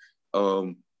rather,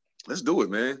 let's do it,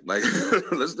 man. Like,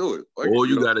 let's do it. All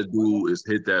you got to do is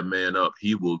hit that man up.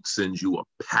 He will send you a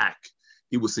pack.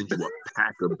 He will send you a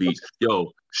pack of beats.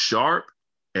 Yo, Sharp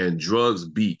and Drugs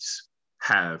beats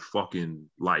have fucking,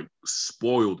 like,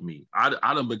 spoiled me. I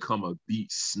done become a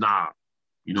beat snob.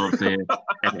 You know what I'm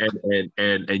saying?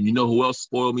 and you know who else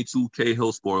spoiled me too? K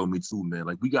Hill spoiled me too, man.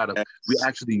 Like, we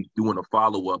actually doing a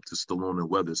follow-up to Stallone and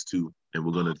Weathers too. And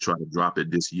we're going to try to drop it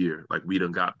this year. Like, we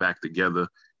done got back together.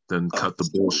 Then cut the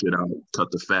bullshit out,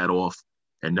 cut the fat off,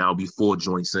 and now be 4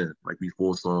 joints in, like be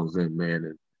 4 songs in, man.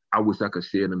 And I wish I could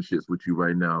share them shits with you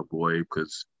right now, boy,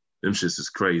 because them shits is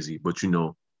crazy. But, you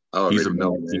know, he's a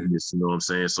mad genius, you know what I'm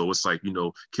saying? So it's like, you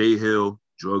know, K Hill,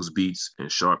 Drugs Beats,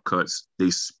 and Sharp Cuts,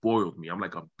 they spoiled me. I'm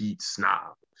like a beat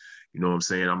snob. You know what I'm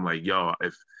saying? I'm like, yo,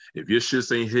 if your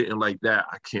shits ain't hitting like that,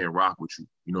 I can't rock with you.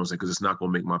 You know what I'm saying? Because it's not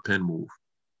going to make my pen move.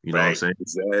 You know what I'm saying?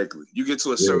 Exactly. You get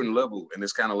to a certain level, and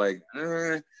it's kind of like,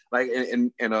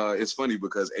 it's funny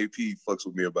because AP fucks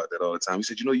with me about that all the time. He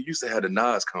said, you know, you used to have the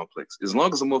Nas complex. As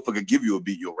long as a motherfucker give you a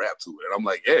beat, you'll rap to it. And I'm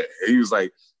like, yeah. And he was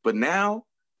like, but now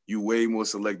you way more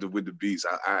selective with the beats.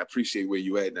 I appreciate where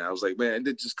you at now. I was like, man,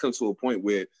 it just comes to a point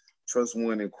where Trust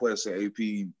One and Quest and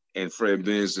AP and Fred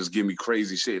Benz just give me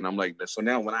crazy shit. And I'm like, so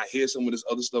now when I hear some of this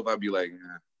other stuff, I'd be like,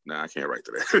 nah, I can't write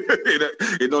to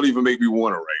that. it don't even make me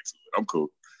want to write to it. I'm cool.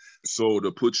 So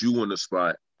to put you on the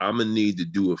spot, I'm gonna need to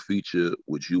do a feature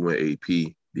with you and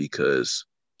AP because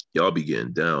y'all be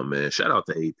getting down, man. Shout out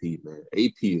to AP, man.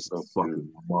 AP is a fucking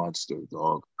monster,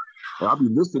 dog. And I'll be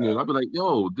listening, I'll be like,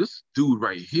 yo, this dude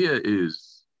right here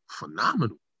is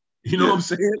phenomenal. You know what I'm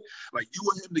saying? Like, you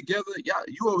and him together, yeah,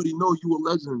 you already know you a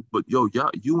legend, but yo,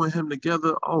 you and him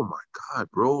together, oh my God,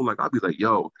 bro. Like, I'll be like,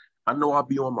 yo, I know I'll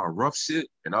be on my rough shit,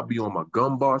 and I'll be on my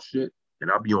gumbar shit,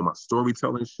 and I'll be on my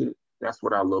storytelling shit. That's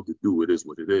what I love to do. It is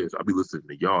what it is. I'll be listening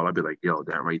to y'all. I'll be like, yo,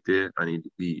 that right there, I need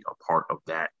to be a part of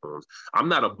that. I'm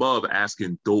not above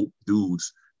asking dope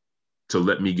dudes to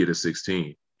let me get a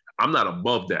 16. I'm not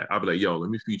above that. I'll be like, yo,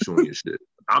 let me feature on your shit.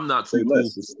 I'm not too cool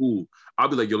for school. I'll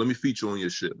be like, yo, let me feature on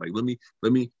your shit. Like, let me,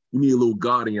 you need a little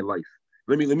God in your life.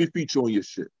 Let me feature on your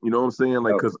shit. You know what I'm saying?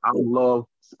 Like, cause I love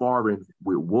sparring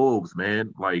with wolves,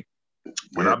 man. Like,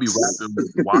 when I be rapping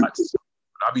with Watts,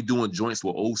 I be doing joints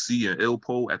with OC and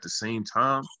Ilpo at the same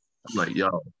time. I'm like,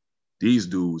 yo, these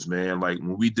dudes, man. Like,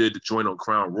 when we did the joint on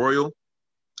Crown Royal,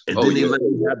 and then they let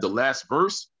me have the last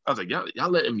verse, I was like, y'all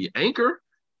letting me anchor?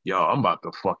 Yo, I'm about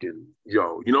to fucking,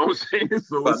 yo, you know what I'm saying?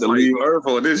 So about to leave Earth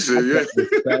on this shit,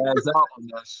 spaz out on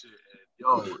that shit. And,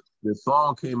 yo, the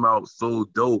song came out so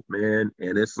dope, man.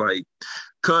 And it's like,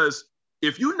 cause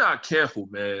if you're not careful,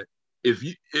 man, if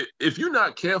you're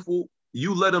not careful,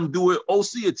 you let them do it,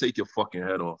 OC will take your fucking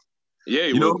head off. Yeah,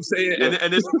 you know what I'm saying? Yeah.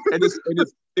 And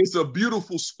it's a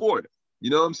beautiful sport.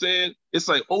 You know what I'm saying? It's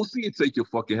like OC will take your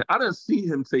fucking head. I done see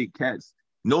him take cats.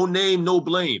 No name, no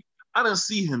blame. I done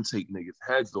see him take niggas'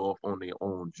 heads off on their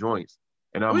own joints.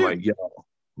 And I'm like, yo,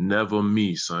 never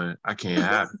me, son. I can't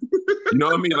have it. You know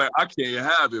what I mean? Like, I can't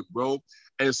have it, bro.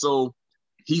 And so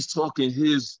he's talking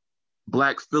his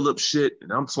Black Phillip shit,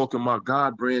 and I'm talking my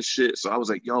God brand shit. So I was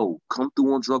like, yo, come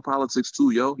through on Drug Politics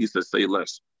too, yo. He said, say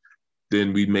less.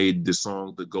 Then we made the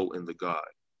song The Goat and the God.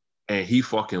 And he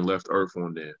fucking left Earth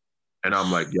on there. And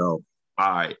I'm like, yo,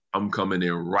 all right, I'm coming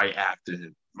in right after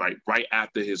him. Right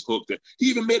after his hook. He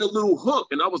even made a little hook.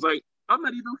 And I was like, I'm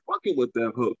not even fucking with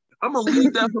that hook. I'm gonna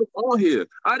leave that hook on here.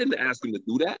 I didn't ask him to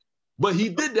do that, but he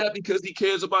did that because he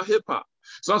cares about hip hop.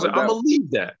 So I was like, I'm gonna leave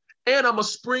that. And I'm a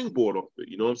springboard off it.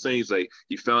 You know what I'm saying? He's like,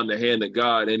 he found the hand of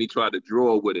God and he tried to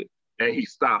draw with it and he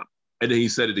stopped. And then he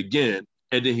said it again.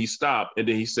 And then he stopped. And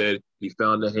then he said, he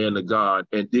found the hand of God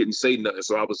and didn't say nothing.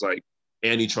 So I was like,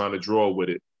 and he trying to draw with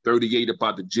it. 38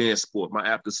 about the Jan Sport, my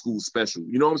after school special.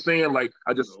 You know what I'm saying? Like,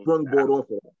 I just springboard off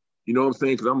of that. You know what I'm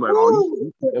saying? Because I'm like, oh,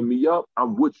 you setting me up?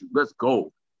 I'm with you. Let's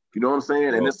go. You know what I'm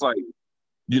saying? And it's like,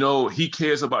 you know, he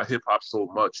cares about hip hop so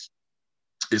much.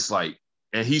 It's like,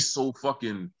 and he's so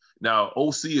fucking, now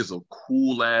OC is a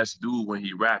cool ass dude when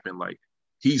he rapping. Like,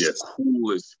 he's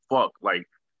cool as fuck. Like,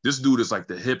 this dude is like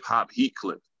the hip hop Heat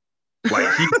Clip.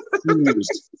 Like, he's cool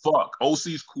as fuck.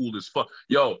 OC's cool as fuck.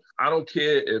 Yo, I don't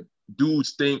care if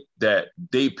dudes think that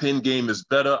they pen game is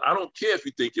better. I don't care if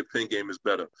you think your pen game is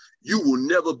better. You will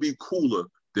never be cooler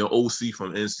than OC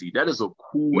from NC. That is a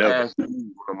cool ass dude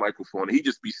on a microphone. He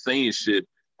just be saying shit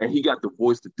and he got the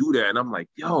voice to do that. And I'm like,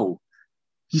 yo,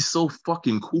 he's so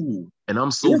fucking cool. And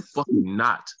I'm so fucking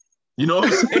not. You know what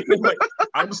I'm saying? Like,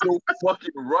 I'm so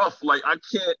fucking rough. Like, I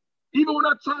can't, even when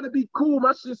I try to be cool,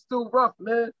 my shit's still rough,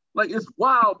 man. Like, it's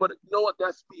wild, but you know what?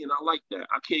 That's me, and I like that.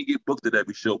 I can't get booked at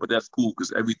every show, but that's cool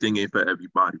because everything ain't for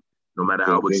everybody, no matter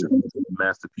how much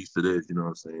masterpiece it is. You know what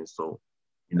I'm saying? So,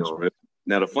 you know. Right.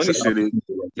 Now the funny shit is,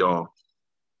 like, y'all,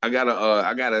 I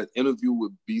got an interview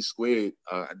with B Squared.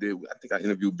 I think I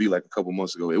interviewed B like a couple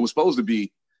months ago. It was supposed to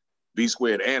be B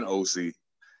Squared and OC.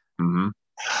 Mm-hmm.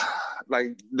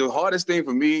 Like, the hardest thing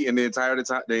for me in the entire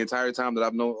time that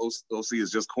I've known OC is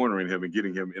just cornering him and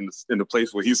getting him in the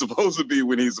place where he's supposed to be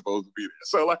when he's supposed to be there.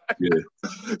 So like,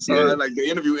 like the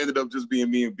interview ended up just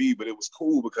being me and B, but it was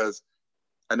cool because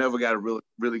I never got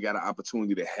really got an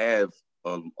opportunity to have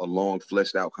a long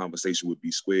fleshed out conversation with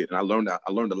B Squared, and I learned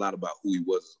a lot about who he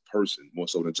was as a person, more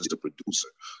so than just a producer.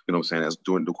 You know what I'm saying? That's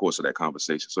during the course of that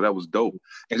conversation. So that was dope.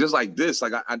 And just like this,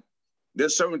 like I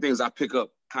there's certain things I pick up,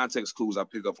 context clues I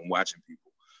pick up from watching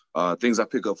people, things I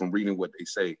pick up from reading what they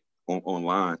say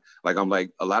online. Like, I'm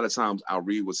like, a lot of times I'll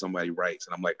read what somebody writes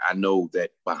and I'm like, I know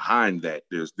that behind that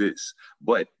there's this,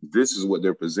 but this is what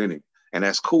they're presenting. And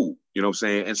that's cool. You know what I'm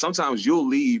saying? And sometimes you'll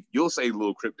say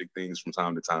little cryptic things from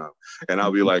time to time. And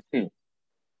I'll be like,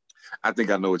 I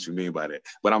think I know what you mean by that.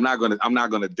 But I'm not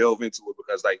gonna delve into it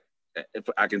because, like, if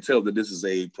I can tell that this is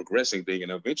a progressing thing,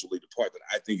 and eventually the part that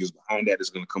I think is behind that is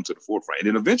going to come to the forefront. And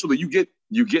then eventually you get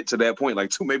to that point,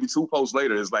 like maybe two posts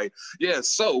later, it's like, yeah,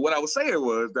 so what I was saying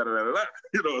was da-da-da-da-da.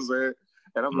 You know what I'm saying?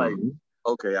 And I'm like,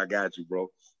 okay, I got you, bro.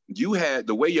 You had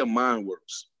the way your mind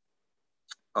works.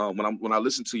 When I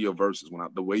listen to your verses,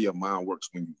 the way your mind works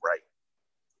when you write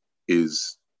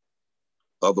is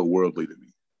otherworldly to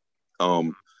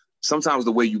me. Sometimes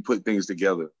the way you put things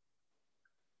together,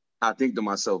 I think to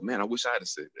myself, man, I wish I had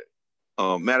said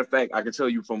that. Matter of fact, I can tell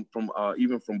you from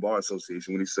even from Bar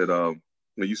Association when he said, when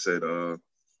you said,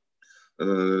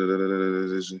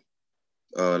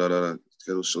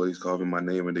 Kettle Shorty's carving my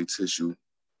name in their tissue.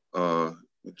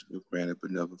 Granted,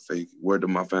 but never fake. Word to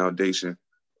my foundation.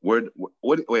 Word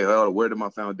to my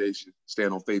foundation.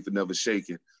 Stand on faith and never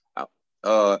shaking.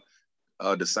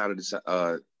 Decided to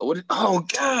oh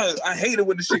god, I hate it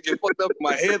when the shit get fucked up in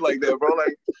my head like that, bro.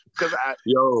 Like, because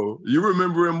you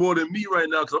remembering more than me right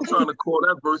now because I'm trying to call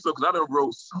that verse up because I done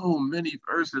wrote so many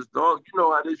verses, dog. You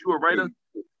know how it is. You a writer,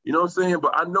 you know what I'm saying?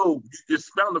 But I know it's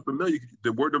sounding familiar.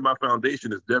 The word of my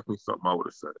foundation is definitely something I would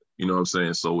have said. You know what I'm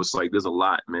saying? So it's like there's a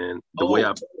lot, man. The way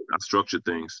I structure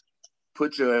things.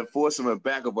 Put your enforcement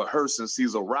back of a hearse and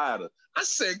sees a rider. I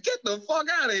said, get the fuck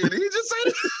out of here. Did he just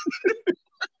say that?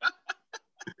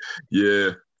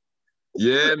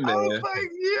 Yeah, man. I was like,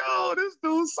 yo, this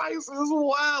dude Sice is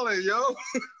wilding, yo.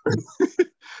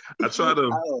 I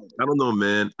don't know,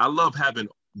 man. I love having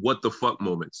what the fuck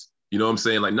moments. You know what I'm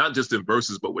saying? Like, not just in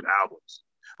verses, but with albums.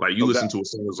 Like, you listen to a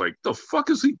song, it's like, the fuck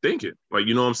is he thinking? Like,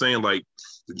 you know what I'm saying? Like,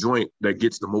 the joint that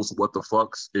gets the most what the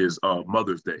fucks is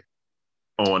Mother's Day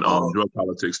on Drug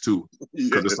Politix too.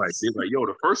 Because it's like, they're like, yo,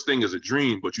 the first thing is a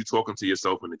dream, but you talking to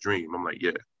yourself in a dream. I'm like,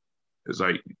 yeah. It's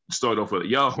like, start off with,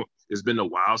 yo, it's been a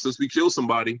while since we killed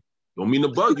somebody. Don't mean to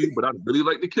bug you, but I'd really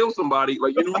like to kill somebody.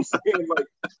 Like, you know what I'm saying? Like,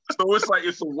 so it's like,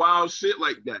 it's some wild shit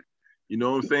like that. You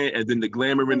know what I'm saying? And then the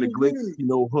glamour and the glitz, you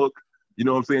know, hook, you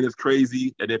know what I'm saying? It's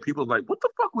crazy. And then people are like, what the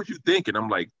fuck was you thinking? I'm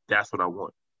like, that's what I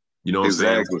want. You know what I'm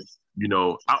saying? You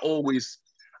know, I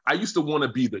used to want to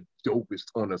be the dopest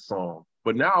on a song,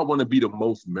 but now I want to be the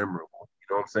most memorable. You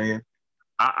know what I'm saying?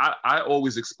 I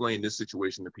always explain this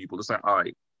situation to people. It's like, all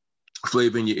right,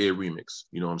 Flavor in Your Ear remix.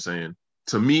 You know what I'm saying?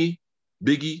 To me,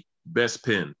 Biggie, best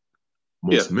pen.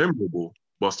 Most memorable,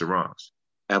 Busta Rhymes.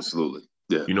 Absolutely.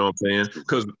 Yeah. You know what I'm saying?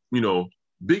 Because, you know,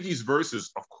 Biggie's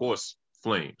verses, of course,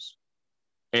 flames.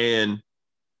 And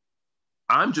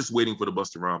I'm just waiting for the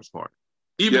Busta Rhymes part.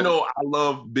 Even though I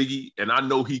love Biggie and I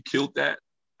know he killed that,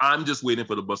 I'm just waiting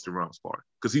for the Busta Rhymes part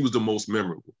because he was the most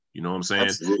memorable. You know what I'm saying?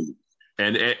 Absolutely.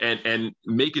 And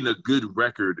making a good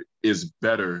record is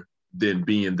better than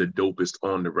being the dopest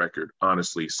on the record,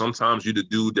 honestly. Sometimes you the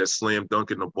dude that's slam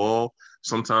dunking the ball.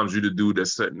 Sometimes you the dude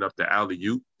that's setting up the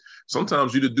alley-oop.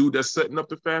 Sometimes you the dude that's setting up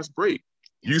the fast break.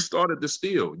 You started the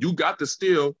steal. You got the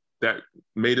steal that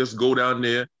made us go down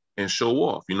there and show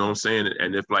off. You know what I'm saying?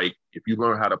 And if you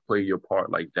learn how to play your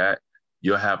part like that,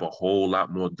 you'll have a whole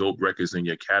lot more dope records in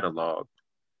your catalog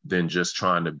than just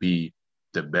trying to be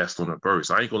the best on a verse.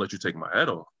 I ain't gonna let you take my head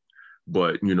off,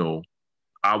 but you know,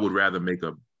 I would rather make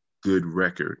a good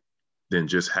record than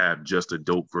just have just a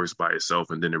dope verse by itself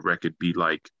and then the record be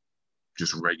like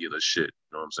just regular shit.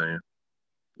 You know what I'm saying?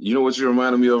 You know what you're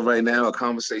reminding me of right now? A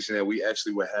conversation that we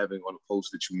actually were having on a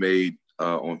post that you made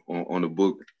on the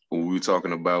book when we were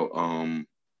talking about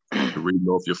reading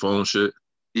off your phone shit.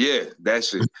 Yeah, that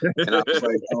shit. And I was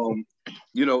like,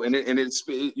 you know, and it's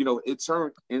you know, it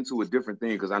turned into a different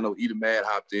thing because I know Eda Mad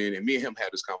hopped in and me and him had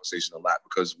this conversation a lot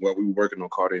because while we were working on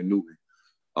Carter and Newton,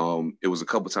 it was a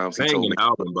couple times he told me an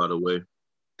album, by the way.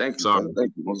 Thank you, brother.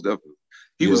 Thank you, most definitely.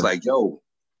 He was like, yo,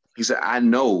 he said, I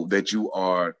know that you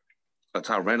are a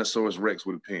Tyrannosaurus Rex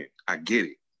with a pen. I get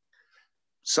it.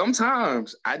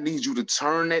 Sometimes I need you to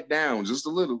turn that down just a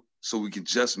little so we can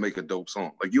just make a dope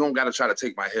song. Like, you don't got to try to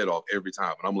take my head off every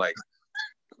time. And I'm like,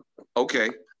 okay.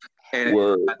 And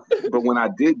but when I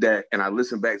did that and I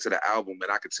listened back to the album and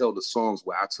I could tell the songs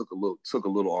where I took a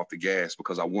little off the gas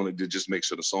because I wanted to just make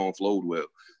sure the song flowed well.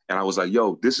 And I was like,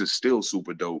 yo, this is still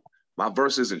super dope. My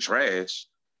verse isn't trash.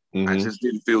 Mm-hmm. I just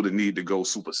didn't feel the need to go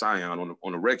Super Saiyan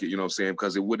on the record, you know what I'm saying?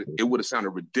 Because it would have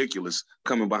sounded ridiculous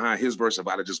coming behind his verse if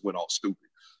I'd have just went all stupid.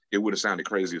 It would have sounded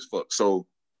crazy as fuck. So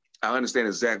I understand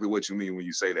exactly what you mean when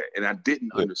you say that. And I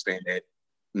didn't understand that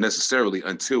necessarily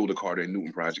until the Carter and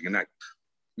Newton project. And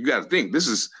you got to think,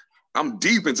 I'm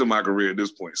deep into my career at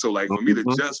this point. So like for me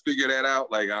to just figure that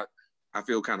out, like I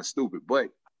feel kind of stupid. But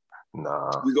we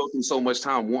go through so much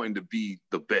time wanting to be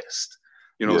the best.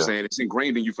 You know what I'm saying? It's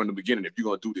ingrained in you from the beginning. If you're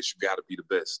going to do this, you got to be the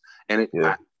best. And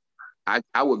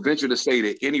I would venture to say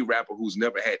that any rapper who's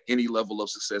never had any level of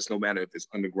success, no matter if it's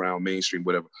underground, mainstream,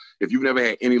 whatever, if you've never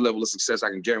had any level of success,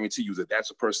 I can guarantee you that that's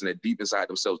a person that deep inside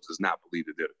themselves does not believe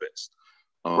that they're the best.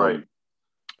 Right.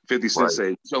 50 Cent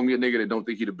say, show me a nigga that don't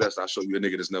think he the best, I'll show you a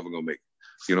nigga that's never going to make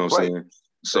it. You know what I'm saying?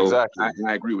 So exactly.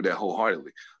 I agree with that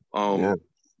wholeheartedly.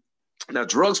 Now,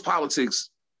 Drugs, Politics,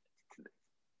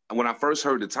 when I first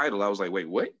heard the title, I was like, wait,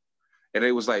 what? And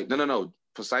it was like, no,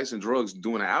 Precyce and Drugs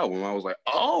doing an album. I was like,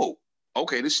 oh,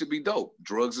 okay, this should be dope.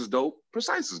 Drugs is dope.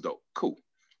 Precyce is dope. Cool.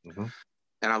 Mm-hmm.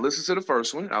 And I listened to the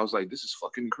first one. And I was like, this is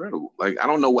fucking incredible. Like, I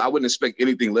don't know. I wouldn't expect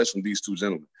anything less from these two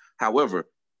gentlemen. However,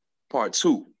 part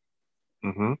two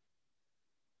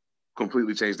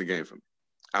completely changed the game for me.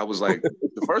 I was like,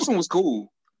 the first one was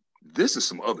cool. This is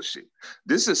some other shit.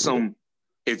 This is some,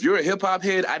 if you're a hip hop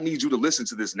head, I need you to listen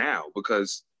to this now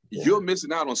because you're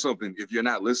missing out on something if you're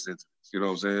not listening to this. You know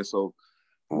what I'm saying? So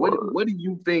what do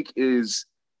you think is,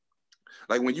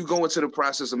 like when you go into the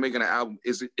process of making an album,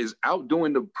 is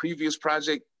outdoing the previous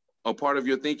project a part of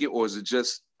your thinking, or is it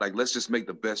just like, let's just make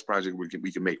the best project we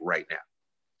can make right now?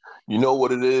 You know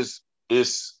what it is?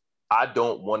 I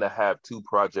don't want to have two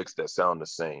projects that sound the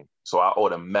same. So I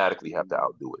automatically have to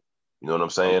outdo it. You know what I'm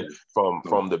saying? Okay.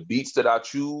 From the beats that I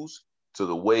choose to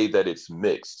the way that it's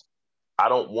mixed. I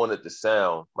don't want it to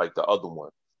sound like the other one.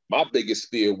 My biggest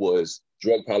fear was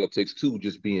Drug Politics 2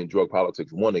 just being Drug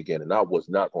Politics 1 again, and I was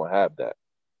not going to have that.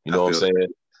 You know what I'm saying?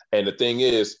 And the thing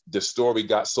is, the story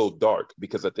got so dark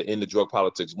because at the end of Drug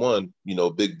Politics 1, you know,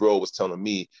 Big Bro was telling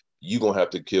me, you're going to have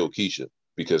to kill Keisha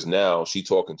because now she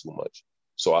talking too much.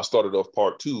 So I started off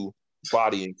part 2,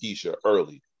 bodying Keisha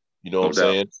early. You know what I'm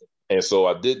saying? And so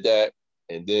I did that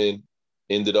and then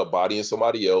ended up bodying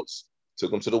somebody else, took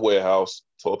them to the warehouse,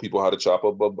 told people how to chop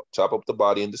up the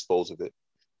body and dispose of it.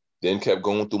 Then kept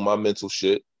going through my mental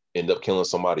shit, end up killing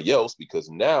somebody else because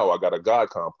now I got a God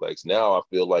complex. Now I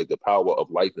feel like the power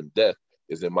of life and death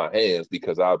is in my hands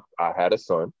because I had a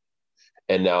son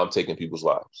and now I'm taking people's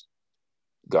lives.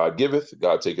 God giveth,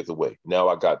 God taketh away. Now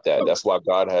I got that. That's why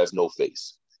God has no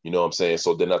face. You know what I'm saying?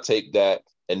 So then I take that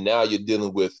and now you're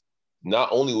dealing with, not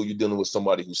only were you dealing with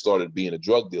somebody who started being a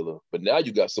drug dealer, but now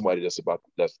you got somebody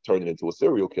that's turning into a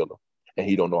serial killer and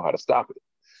he don't know how to stop it.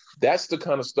 That's the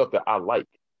kind of stuff that I like.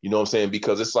 You know what I'm saying?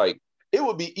 Because it's like, it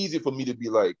would be easy for me to be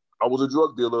like, I was a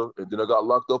drug dealer and then I got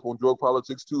locked up on Drug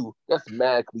Politics 2. That's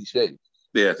mad cliche.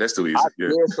 Yeah, that's too easy. I Yeah.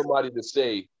 dare somebody to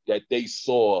say that they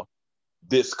saw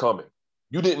this coming.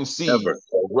 You didn't see Never.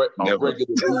 a regular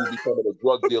dude becoming a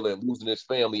drug dealer and losing his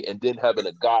family and then having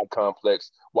a God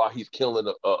complex while he's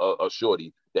killing a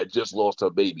shorty that just lost her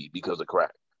baby because of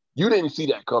crack. You didn't see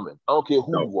that coming. I don't care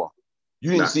who you are.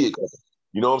 You didn't see it coming.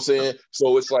 You know what I'm saying?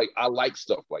 So it's like, I like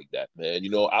stuff like that, man. You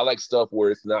know, I like stuff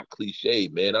where it's not cliche,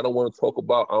 man. I don't want to talk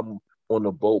about I'm on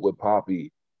the boat with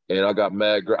Poppy and I got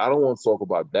mad girl. I don't want to talk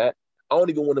about that. I don't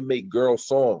even want to make girl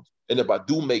songs. And if I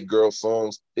do make girl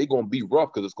songs, they're going to be rough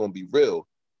because it's going to be real.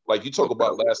 Like you talk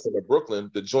about last time in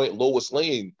Brooklyn, the joint Lois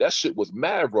Lane, that shit was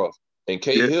mad rough. And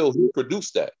K Hill, he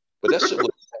produced that. But that shit was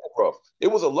mad rough.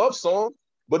 It was a love song,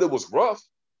 but it was rough.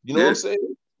 You know what I'm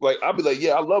saying? Like, I'd be like,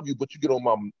 yeah, I love you, but you get on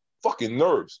my fucking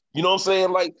nerves. You know what I'm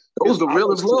saying? Like, those the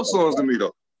realest love songs to me,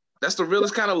 though. That's the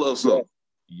realest kind of love song.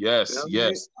 Yes, you know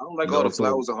yes. I don't like all the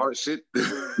flowers and heart shit.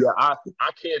 Yeah, I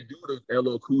can't do the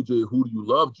LL Cool J Who Do You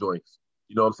Love joints.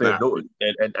 You know what I'm saying? No,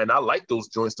 and I like those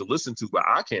joints to listen to, but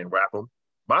I can't rap them.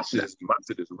 My shit is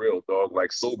real, dog. Like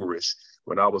Soberish,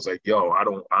 when I was like, yo, I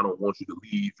don't want you to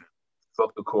leave.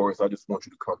 Fuck the chorus. I just want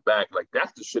you to come back. Like,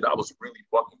 that's the shit I was really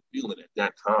fucking feeling at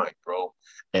that time, bro.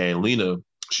 And Lena,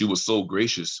 she was so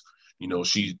gracious. You know,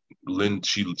 she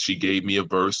gave me a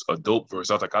verse, a dope verse.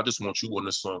 I was like, I just want you on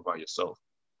this song by yourself.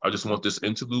 I just want this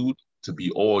interlude to be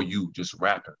all you, just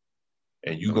rapping.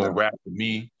 And you gonna rap to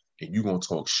me, and you gonna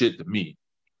talk shit to me.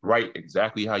 Right,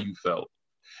 exactly how you felt.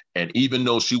 And even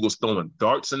though she was throwing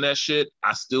darts in that shit,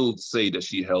 I still say that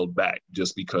she held back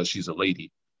just because she's a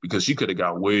lady, because she could have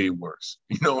got way worse.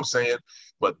 You know what I'm saying?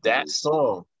 But that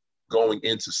song going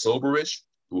into Soberish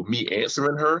with me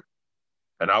answering her,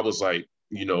 and I was like,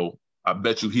 you know, I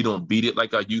bet you he don't beat it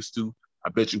like I used to. I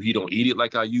bet you he don't eat it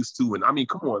like I used to. And I mean,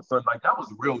 come on, son, like that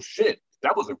was real shit.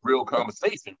 That was a real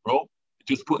conversation, bro.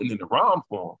 Just putting in the rhyme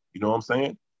form. You know what I'm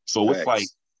saying? So it's like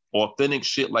authentic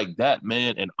shit like that,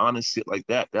 man, and honest shit like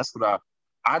that. That's what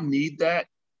I need that.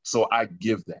 So I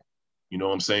give that. You know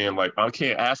what I'm saying? Like, I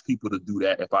can't ask people to do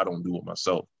that if I don't do it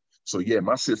myself. So yeah,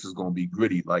 my shit is gonna be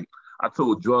gritty. Like I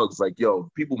told Drugs, like,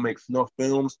 yo, people make snuff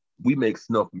films, we make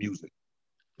snuff music.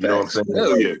 You know what I'm saying?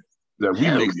 Hell yeah. That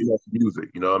we make snuff music,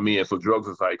 you know what I mean? And so Drugs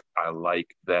is like, I like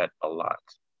that a lot.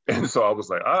 And so I was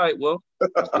like, all right, well,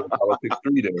 let's do Politix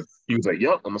 3 then. He was like,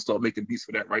 yep, I'm gonna start making beats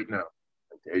for that right now.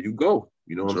 Like, there you go.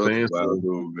 You know what I'm saying? Wild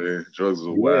dude, man. Drugs is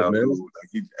a wild dude.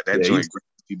 Like that joint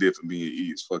he did for me and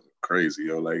E is fucking crazy,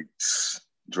 yo. Like,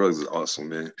 Drugs is awesome,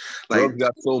 man. Like, Drugs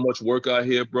got so much work out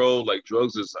here, bro. Like,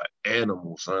 Drugs is an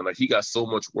animal, son. Like, he got so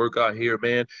much work out here,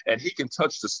 man. And he can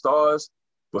touch the stars,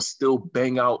 but still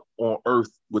bang out on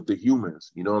Earth with the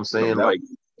humans. You know what I'm saying? Like,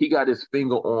 he got his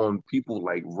finger on people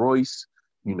like Royce,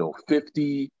 you know,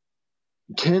 50,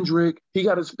 Kendrick. He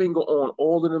got his finger on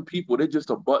all of them people. They're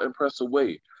just a button press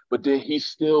away. But then he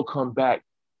still come back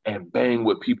and bang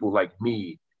with people like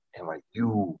me and like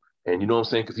you. And you know what I'm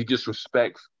saying? Because he just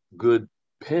respects good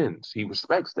pens. He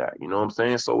respects that. You know what I'm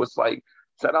saying? So it's like,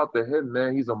 shout out to him,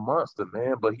 man. He's a monster,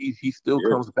 man. But he still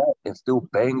comes back and still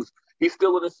bangs. He's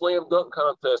still in the slam dunk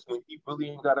contest when he really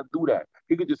ain't got to do that.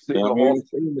 He could just sit in the Hall of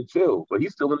Fame and chill. But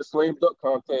he's still in the slam dunk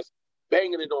contest,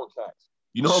 banging it on cats.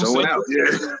 You know what I'm saying? Out,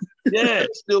 yeah,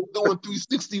 still doing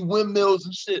 360 windmills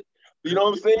and shit. You know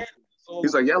what I'm saying? So,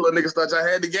 he's like, y'all little niggas thought y'all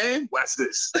had the game? Watch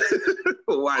this.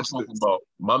 Watch this. About,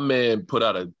 my man put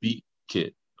out a beat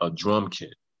kit, a drum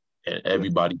kit, and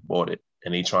everybody bought it.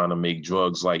 And they trying to make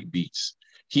Drugs like beats.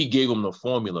 He gave them the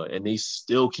formula, and they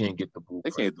still can't get the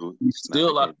blueprint. They can't do it.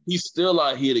 He's still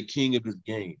out here the king of his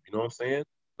game. You know what I'm saying?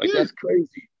 Like, that's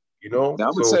crazy. You know? Now,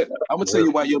 I'm gonna tell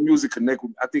you why your music connect with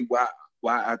me. I think why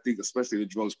I think especially the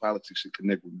Drugs Politics should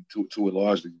connect with me to a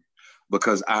large degree.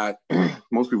 Because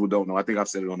most people don't know, I think I've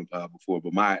said it on the pod before,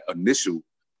 but my initial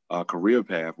career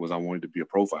path was I wanted to be a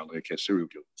profiler and catch serial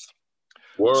killers.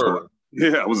 Word. So,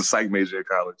 yeah, I was a psych major at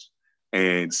college.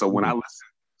 And so when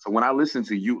I listen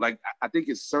to you, like, I think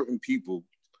it's certain people,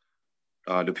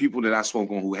 the people that I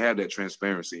spoke on who have that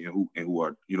transparency and who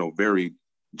are, you know, very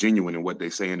genuine in what they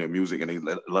say in their music, and they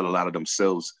let a lot of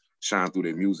themselves shine through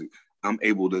their music. I'm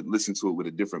able to listen to it with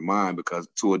a different mind because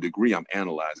to a degree I'm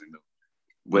analyzing them.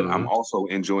 But I'm also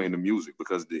enjoying the music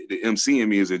because the MC in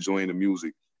me is enjoying the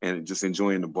music and just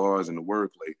enjoying the bars and the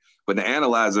wordplay. But the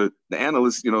analyst,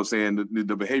 you know what I'm saying,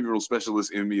 the behavioral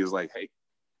specialist in me is like, hey,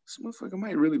 this motherfucker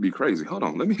might really be crazy. Hold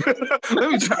on, let me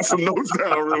jot some notes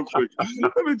down real quick.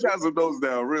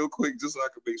 Just so I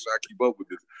can make sure I keep up with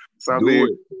this. So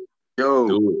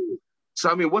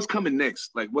I mean, what's coming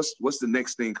next? Like, what's the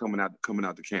next thing coming out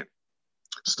the camp?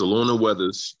 Stallone and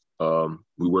Weathers. We're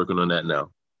working on that now.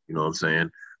 You know what I'm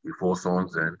saying? We 4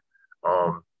 songs in.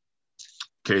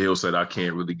 Cahill said I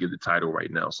can't really get the title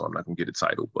right now, so I'm not gonna get the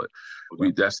title. But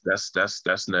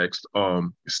that's next.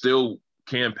 Still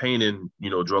campaigning,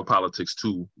 drug politics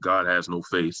too. God Has No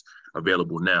Face,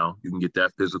 available now. You can get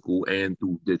that physical and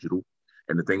through digital.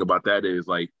 And the thing about that is,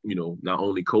 like, not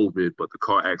only COVID, but the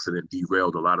car accident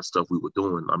derailed a lot of stuff we were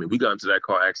doing. I mean, we got into that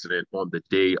car accident on the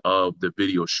day of the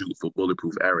video shoot for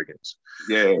Bulletproof Arrogance,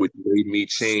 which made me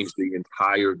change the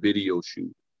entire video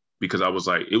shoot, because I was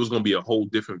like, it was going to be a whole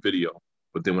different video.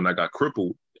 But then when I got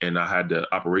crippled and I had the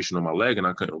operation on my leg and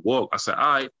I couldn't walk, I said,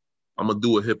 all right, I'm going to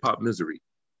do a hip hop misery.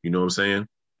 You know what I'm saying?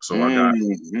 So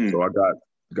I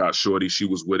got Shorty. She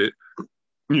was with it.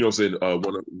 You know what I'm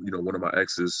saying? One of my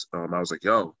exes, I was like,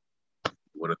 yo, you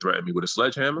want to threaten me with a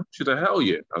sledgehammer? She's like, hell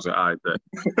yeah. I was like, all right,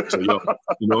 bet. So, you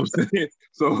know what I'm saying?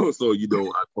 So,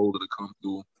 I told her to come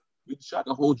through. We shot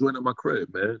the whole joint at my crib,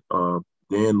 man.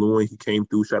 Dan Lewin, he came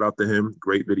through. Shout out to him.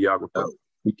 Great videographer.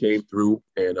 He came through,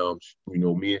 and,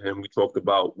 me and him, we talked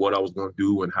about what I was going to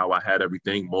do and how I had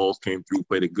everything. Malls came through,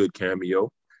 played a good cameo.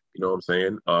 You know what I'm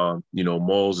saying?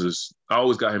 Malls I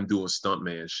always got him doing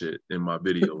stuntman shit in my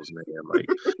videos, man. Like,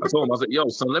 I told him, I was like, yo,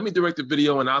 son, let me direct the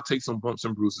video and I'll take some bumps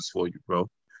and bruises for you, bro.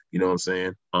 You know what I'm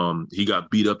saying? He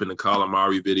got beat up in the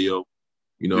calamari video.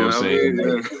 You know what I'm saying?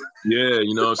 Yeah,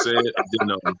 you know what I'm saying? And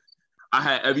then, I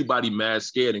had everybody mad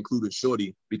scared, including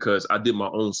Shorty, because I did my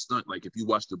own stunt. Like, if you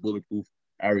watch the Bulletproof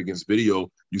Arrogance video,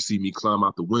 you see me climb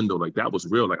out the window. Like, that was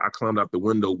real. Like, I climbed out the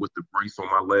window with the brace on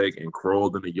my leg and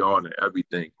crawled in the yard and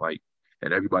everything. Like,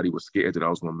 and everybody was scared that I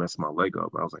was going to mess my leg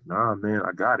up. I was like, nah, man,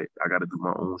 I got it. I got to do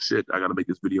my own shit. I got to make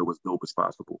this video as dope as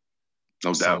possible.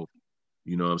 No doubt.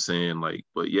 You know what I'm saying? Like,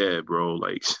 but yeah, bro,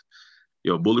 like,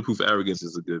 Bulletproof Arrogance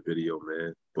is a good video,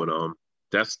 man. But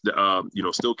that's the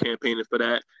still campaigning for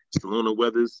that. Stallone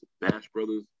Weathers, Bash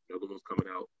Brothers, the other one's coming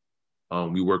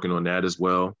out. We working on that as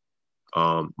well.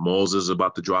 Malls is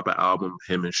about to drop an album,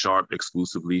 him and Sharp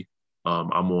exclusively.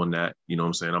 I'm on that, you know what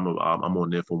I'm saying? I'm on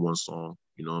there for one song,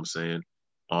 you know what I'm saying?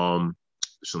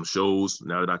 Some shows,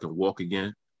 now that I can walk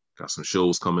again, got some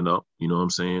shows coming up, you know what I'm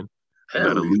saying? I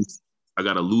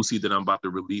got a Lucy that I'm about to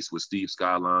release with Steve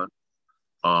Skyline.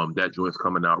 That joint's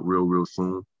coming out real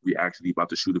soon. We actually about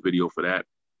to shoot a video for that,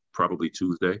 probably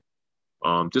Tuesday.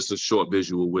 Just a short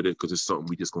visual with it, because it's something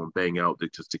we just gonna bang out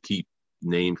just to keep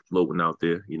names floating out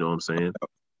there. You know what I'm saying?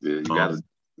 Yeah, you gotta.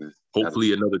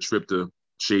 Hopefully another trip to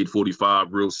Shade 45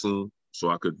 real soon, so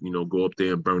I could, go up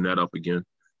there and burn that up again.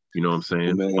 You know what I'm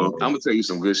saying? Man, I'm gonna tell you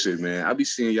some good shit, man. I be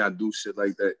seeing y'all do shit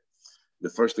like that. The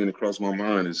first thing that crossed my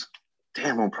mind is,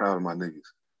 damn, I'm proud of my niggas.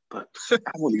 But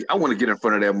I want to get in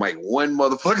front of that mic one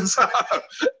motherfucking time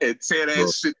and tear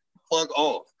that shit fuck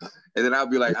off. And then I'll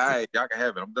be like, all right, y'all can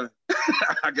have it. I'm done.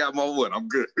 I got my one. I'm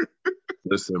good.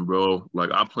 Listen, bro,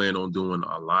 like, I plan on doing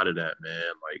a lot of that, man.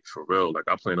 Like, for real. Like,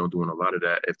 I plan on doing a lot of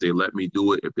that. If they let me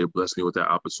do it, if they bless me with that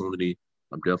opportunity,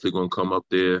 I'm definitely going to come up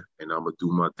there and I'm going to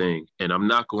do my thing. And I'm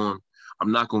not going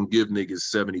to give niggas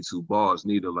 72 bars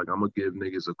neither. Like, I'm going to give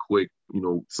niggas a quick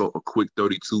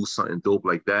 32, something dope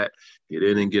like that. Get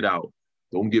in and get out.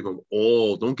 Don't give them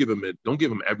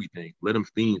everything. Let them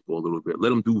fiend for a little bit. Let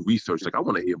them do research. Like, I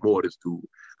want to hear more of this dude.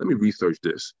 Let me research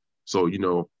this. So,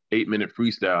 8-minute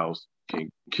freestyles can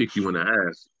kick you in the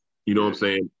ass. You know what I'm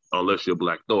saying? Unless you're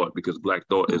Black Thought, because Black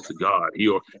Thought is the God. He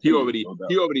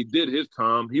already did his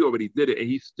time. He already did it, and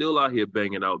he's still out here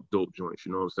banging out dope joints.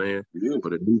 You know what I'm saying? Yeah.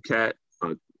 But a new cat,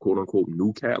 quote unquote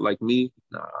new cat like me,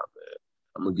 nah, man.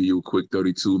 I'm gonna give you a quick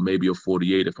 32, maybe a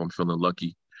 48 if I'm feeling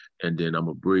lucky, and then I'm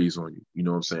gonna breeze on you. You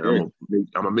know what I'm saying? Yeah.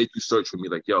 I'm gonna make you search for me,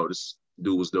 like, yo, this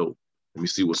dude was dope. Let me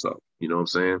see what's up. You know what I'm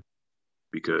saying?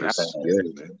 Because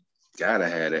gotta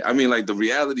have it. I mean, like, the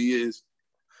reality is,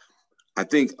 I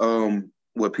think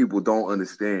what people don't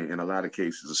understand in a lot of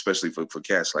cases, especially for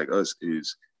cats like us,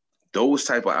 is those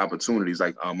type of opportunities.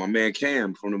 Like, my man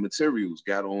Cam from the Materials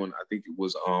got on, I think it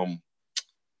was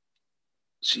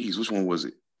which one was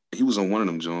it? He was on one of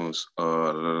them Jones.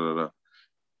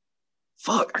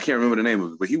 Fuck, I can't remember the name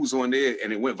of it, but he was on there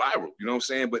and it went viral. You know what I'm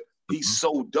saying? But he's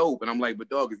so dope, and I'm like, but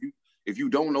dog, if you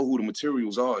don't know who the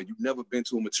Materials are, you've never been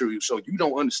to a Material show, you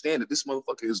don't understand that this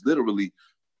motherfucker is literally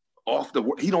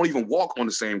he don't even walk on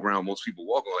the same ground most people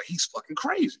walk on. Like, he's fucking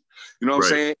crazy. You know what I'm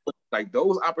saying? But, like,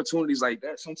 those opportunities like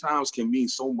that sometimes can mean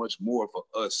so much more for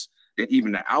us than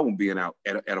even the album being out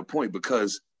at a point,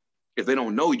 because if they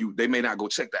don't know you, they may not go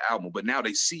check the album. But now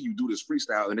they see you do this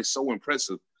freestyle and it's so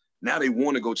impressive. Now they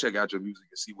want to go check out your music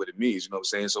and see what it means. You know what I'm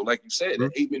saying? So like you said,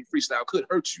 that 8-minute freestyle could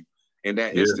hurt you in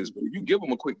that instance. But if you give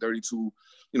them a quick 32,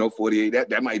 48,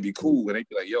 that might be cool. And they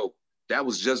be like, yo, that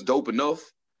was just dope enough.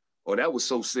 Or that was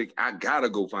so sick, I gotta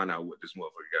go find out what this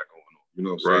motherfucker got going on. You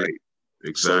know what I'm saying?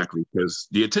 Exactly, because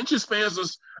the attention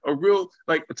spans are real.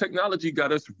 Like technology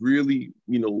got us really,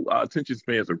 our attention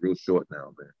spans are real short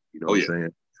now, man. You know what I'm saying?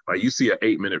 Like you see an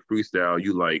 8-minute freestyle,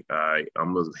 you like, all right,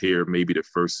 I'm gonna hear maybe the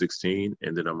first 16,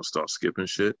 and then I'm gonna start skipping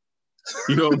shit.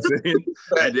 You know what I'm saying?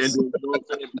 And then, you know what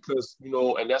I'm saying? Because,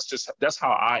 and that's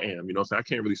how I am. You know what I'm saying? I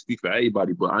can't really speak for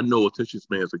everybody, but I know attention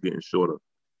spans are getting shorter.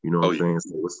 You know what I'm saying?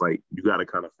 So it's like you got to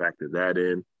kind of factor that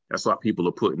in. That's why people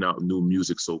are putting out new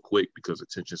music so quick, because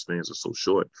attention spans are so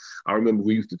short. I remember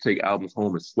we used to take albums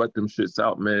home and sweat them shits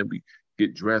out, man. We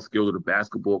get dressed, go to the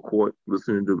basketball court,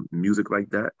 listening to music like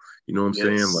that. You know what I'm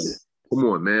saying? Like, come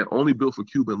on, man. Only Built for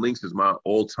Cuban Links is my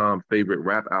all-time favorite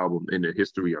rap album in the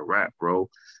history of rap, bro.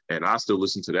 And I still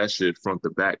listen to that shit front to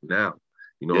back now.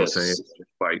 You know what I'm saying?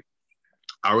 Like,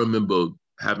 I remember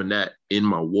having that in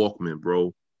my Walkman,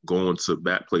 bro, going to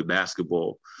play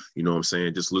basketball. You know what I'm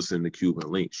saying? Just listening to Cuban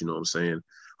Links, you know what I'm saying?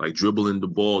 Like dribbling the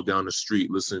ball down the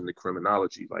street, listening to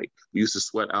Criminology. Like we used to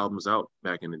sweat albums out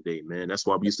back in the day, man. That's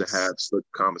why we used to have such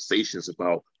conversations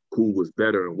about who was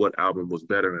better and what album was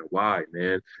better and why,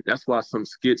 man. That's why some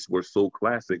skits were so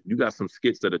classic. You got some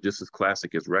skits that are just as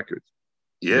classic as records.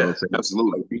 Yeah, you know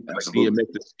absolutely. Like DMX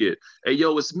skit. Hey,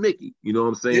 yo, it's Mickey. You know what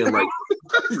I'm saying? Like,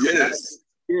 yes.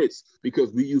 It's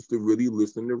because we used to really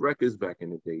listen to records back in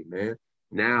the day, man.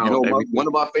 Now, one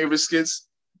of my favorite skits.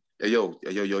 Hey, yo,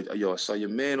 I saw your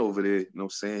man over there. You know what I'm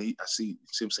saying? I see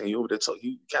him saying he over there.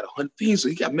 He got 100 fiends, so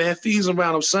he got mad fiends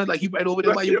around him, son. Like he right over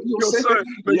there by you.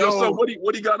 Son,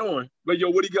 what he got on? Like, yo,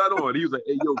 what he got on? He was like,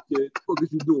 hey, yo, kid, what is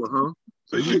you doing, huh?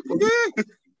 So you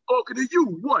talking to you,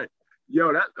 what?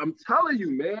 Yo, I'm telling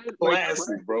you, man.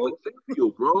 Classic, bro.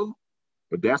 Bro.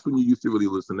 But that's when you used to really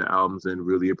listen to albums and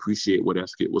really appreciate where that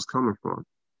skit was coming from.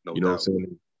 No you know doubt. What I'm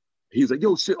saying? He's like,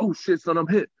 yo, shit, son, I'm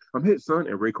hit, son.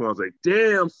 And Raekwon's like,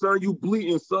 damn, son, you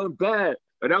bleeding, son, bad.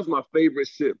 And that was my favorite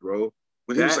shit, bro.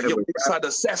 When he was like, yo, he tried to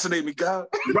assassinate me, God.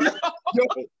 Right?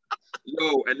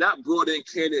 yo, and that brought in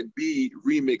Can It Be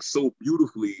remix so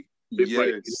beautifully. Yes.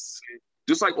 Like,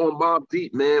 just like on Mobb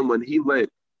Deep, man, when he let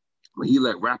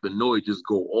Rappin' Noise just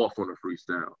go off on a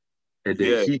freestyle. And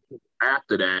then he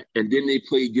after that, and then they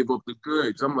played Give Up the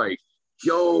Goods. I'm like,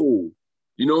 yo,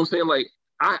 you know what I'm saying? Like,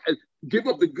 Give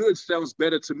Up the Goods sounds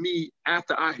better to me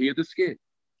after I hear the skit.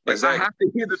 Like, exactly. I have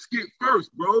to hear the skit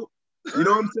first, bro. You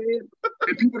know what I'm saying?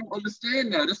 And people don't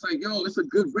understand that. It's like, yo, it's a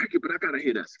good record, but I gotta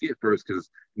hear that skit first because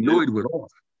Noid went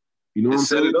off. You know what I'm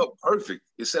saying?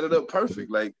 It set it up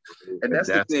perfect. Like, and that's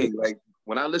the thing. Like,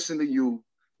 when I listen to you,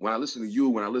 when I listen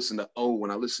to O, when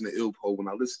I listen to Ilpo, when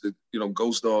I listen to,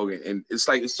 Ghost Dog, and it's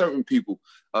like it's certain people,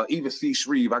 even C.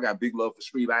 Shreve, I got big love for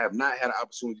Shreve. I have not had an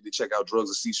opportunity to check out Drugs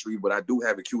of C. Shreve, but I do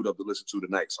have it queued up to listen to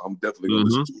tonight, so I'm definitely going to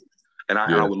listen to it. And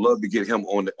I would love to get him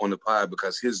on the pod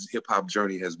because his hip-hop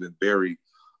journey has been very,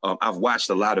 I've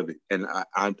watched a lot of it, and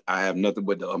I have nothing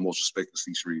but the utmost respect for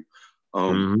C. Shreve.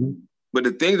 But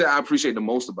the thing that I appreciate the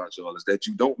most about y'all is that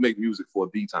you don't make music for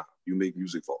the time. You make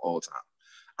music for all time.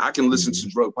 I can listen to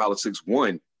Drug Politix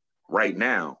 1 right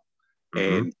now,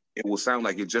 and it will sound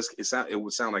like it just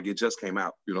came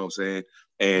out. You know what I'm saying?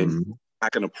 And I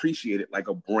can appreciate it like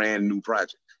a brand new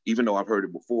project, even though I've heard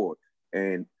it before.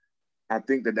 And I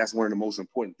think that that's one of the most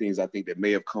important things I think that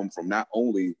may have come from not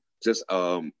only just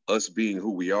us being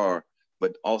who we are,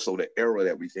 but also the era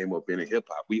that we came up in hip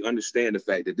hop. We understand the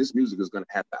fact that this music is going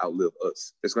to have to outlive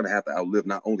us. It's going to have to outlive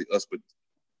not only us, but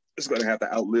it's going to have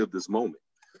to outlive this moment.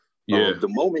 Yeah, the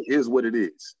moment is what it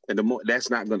is, and that's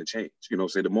not going to change. You know,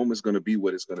 the moment's going to be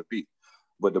what it's going to be.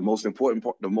 But the most important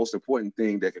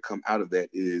thing that could come out of that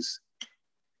is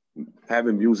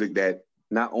having music that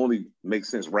not only makes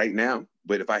sense right now,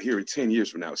 but if I hear it 10 years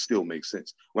from now, it still makes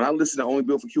sense. When I listen to Only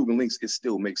Built for Cuban Links, it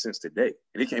still makes sense today,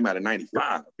 and it came out in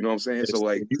 '95. You know what I'm saying? So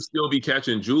like, you still be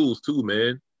catching jewels too,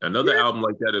 man. Another album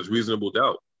like that is Reasonable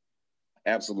Doubt.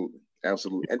 Absolutely.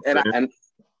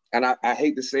 And I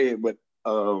hate to say it, but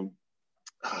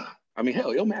I mean,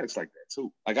 hell, Illmatic's like that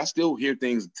too. Like I still hear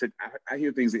things. I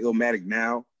hear things in Illmatic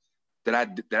now that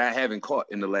I haven't caught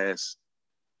in the last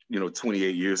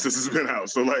 28 years since it's been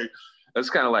out. So like, that's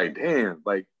kind of like, damn,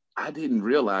 like I didn't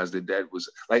realize that was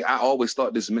like, I always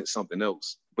thought this meant something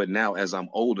else. But now as I'm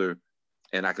older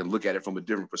and I can look at it from a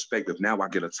different perspective, now I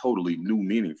get a totally new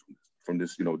meaning from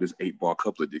this, this 8-bar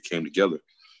couplet that came together.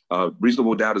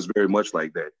 Reasonable Doubt is very much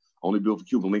like that. Only Built for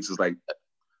Cuban Links is like,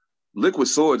 Liquid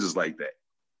Swords is like that.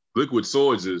 Liquid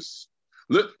Swords is,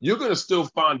 look, you're going to still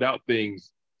find out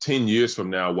things 10 years from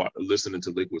now while listening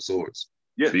to Liquid Swords.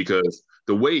 Yeah. Because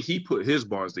the way he put his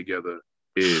bars together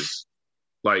is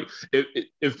like,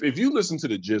 if you listen to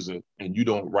the Jizza and you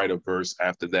don't write a verse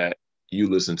after that, you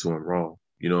listen to him wrong.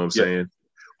 You know what I'm saying?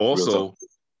 Also,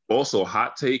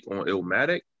 hot take on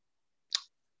Illmatic.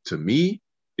 to me,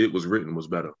 It Was Written was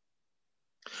better.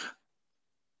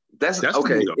 That's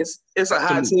okay. Me, it's a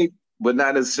hot take, but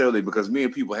not necessarily, because me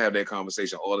and people have that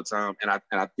conversation all the time, and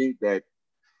I think that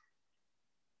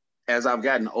as I've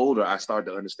gotten older, I start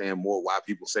to understand more why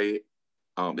people say it.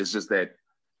 It's just that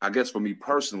I guess for me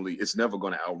personally, it's never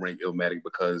going to outrank Illmatic,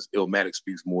 because Illmatic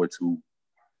speaks more to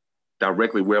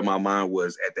directly where my mind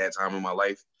was at that time in my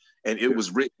life, and It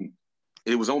Was Written.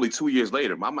 It was only 2 years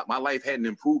later. My life hadn't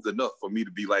improved enough for me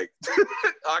to be like,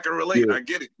 I can relate. Yeah. I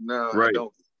get it. No, right. I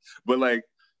don't. But like,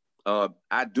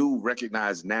 I do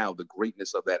recognize now the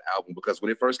greatness of that album, because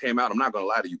when it first came out, I'm not gonna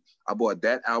lie to you, I bought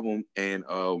that album and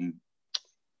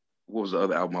what was the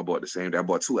other album I bought the same day? I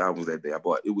bought 2 albums that day. I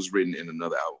bought It Was Written and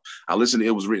another album. I listened to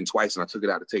It Was Written twice, and I took it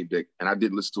out the tape deck, and I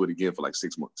didn't listen to it again for like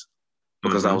 6 months,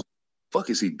 because I was, fuck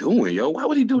is he doing, yo? Why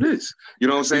would he do this? You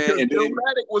know what I'm saying? Because and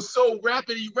Illmatic was so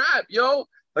rapidy rap, yo.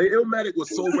 Like Illmatic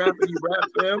was so rapidy rap,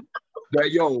 fam,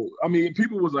 that yo, I mean,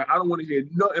 people was like, I don't want to hear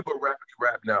nothing but rapidy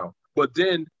rap now. But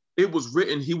then It Was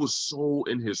Written, he was so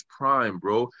in his prime,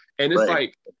 bro. And it's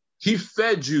like, he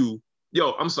fed you,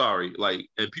 yo, I'm sorry, like,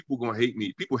 and people gonna hate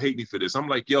me. People hate me for this. I'm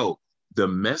like, yo, the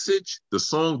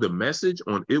song The Message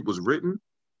on It Was Written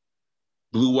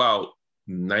blew out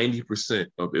 90%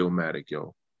 of Illmatic,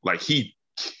 yo. Like, he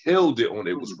killed it on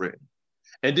It Was Written.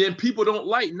 And then people don't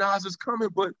like Nas Is Coming,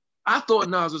 but I thought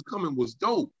Nas Is Coming was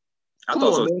dope. Come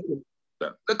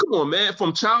on, man.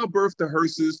 From childbirth to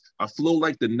hearses, I flow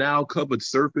like the now covered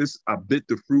surface. I bit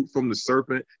the fruit from the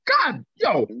serpent. God,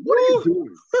 yo, what are you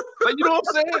doing? Like, you know what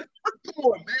I'm saying? Come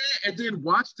on, man. And then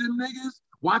Watch Them Niggas.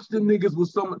 Watch Them Niggas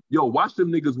was Watch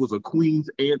Them Niggas was a Queen's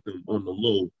anthem on the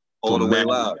low. All the way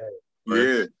loud.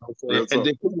 Yeah. And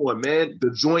then come on, man.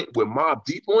 The joint with Mobb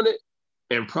Deep on it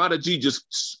and Prodigy just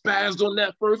spazzed on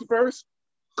that first verse.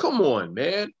 Come on,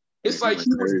 man. It's like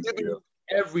he was giving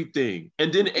everything.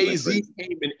 And then AZ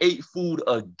came and ate food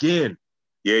again.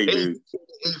 Yeah, he did.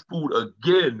 Ate food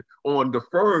again on the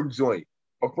Firm joint.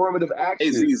 Affirmative action.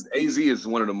 AZ is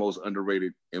one of the most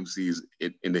underrated MCs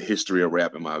in the history of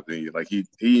rap, in my opinion. Like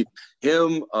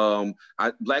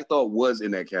Black Thought was in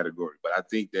that category, but I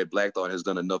think that Black Thought has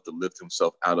done enough to lift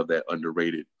himself out of that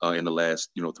underrated in the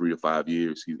last 3 to 5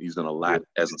 years. He's done a lot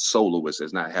as a soloist,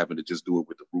 as not having to just do it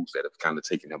with the Roots that have kind of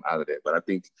taken him out of that. But I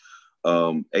think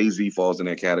AZ falls in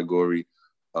that category.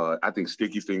 I think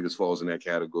Sticky Fingers falls in that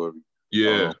category.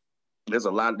 Yeah, there's a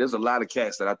lot of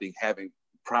cats that I think haven't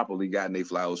properly gotten their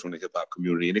flowers from the hip hop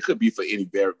community, and it could be for any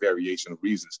variation of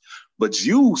reasons. But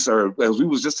you, sir, as we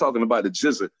was just talking about the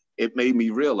Jizza, it made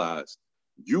me realize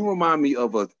you remind me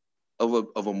of a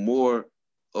more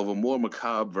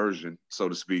macabre version, so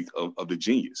to speak, of the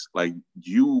Genius. Like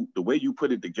the way you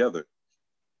put it together,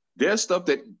 there's stuff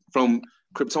that from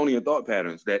Kryptonian Thought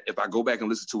Patterns that if I go back and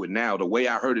listen to it now, the way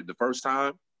I heard it the first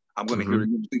time, I'm going to hear it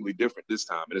completely different this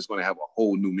time, and it's going to have a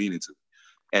whole new meaning to it.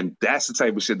 And that's the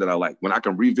type of shit that I like. When I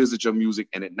can revisit your music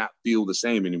and it not feel the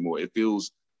same anymore. It still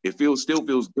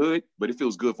feels good, but it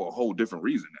feels good for a whole different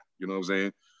reason now. You know what I'm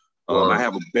saying? I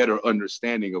have a better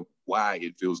understanding of why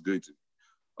it feels good to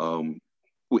me.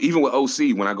 Well, even with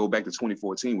OC, when I go back to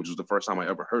 2014, which was the first time I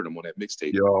ever heard him on that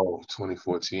mixtape. Yo,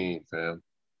 2014, fam.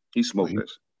 He smoked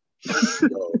this.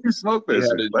 He smoked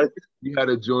that. He had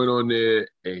a joint on there,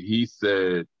 and he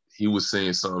said, he was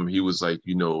saying something. He was like,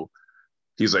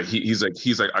 He's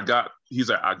like, I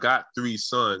got 3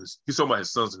 sons. He's talking about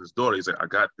his sons and his daughter. He's like, I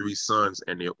got 3 sons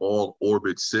and they're all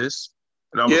orbit cis.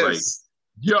 And I was like,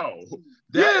 yo,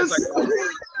 that is like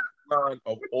a line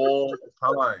of all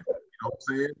time. You know what I'm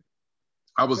saying?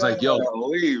 I was like, yo,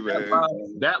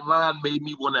 that line made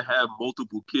me want to have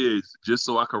multiple kids just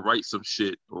so I could write some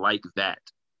shit like that.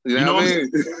 You know what I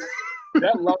mean?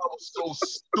 That line was so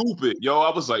stupid, yo.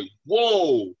 I was like,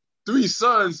 whoa, 3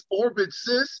 sons, orbit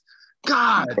cis?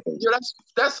 God, yeah,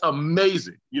 that's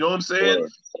amazing. You know what I'm saying? Sure.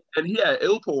 And he had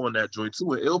Ilpo on that joint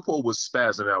too, and Ilpo was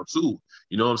spazzing out too.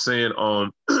 You know what I'm saying?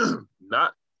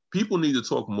 People need to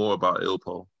talk more about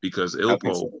Ilpo, because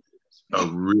Ilpo a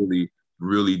really,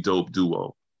 really dope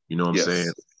duo. You know what I'm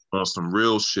saying? On some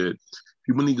real shit.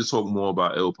 People need to talk more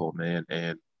about Ilpo, man.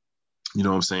 And you know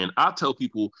what I'm saying? I tell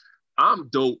people I'm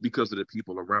dope because of the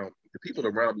people around me. The people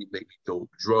around me make me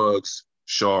dope. Drugs,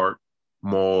 Sharp,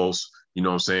 Malls, you know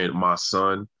what I'm saying? My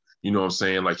son, you know what I'm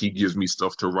saying? Like, he gives me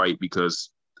stuff to write, because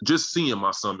just seeing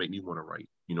my son make me want to write,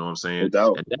 you know what I'm saying?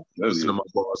 And listen to my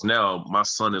bars now, my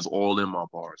son is all in my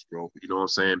bars, bro. You know what I'm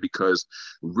saying? Because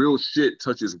real shit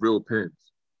touches real pens.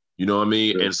 You know what I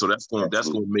mean? Yeah. And so that's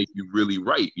gonna make you really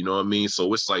write, you know what I mean?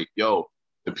 So it's like, yo,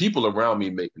 the people around me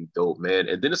make me dope, man.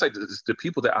 And then it's like the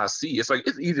people that I see, it's like,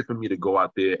 it's easy for me to go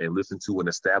out there and listen to an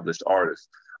established artist.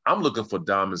 I'm looking for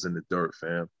diamonds in the dirt,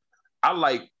 fam. I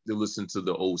like to listen to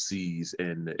the OCs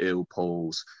and the Ill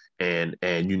Poles and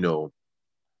you know,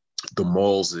 the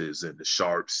Mallses and the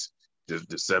Sharps,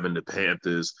 the Seven, the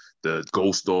Panthers, the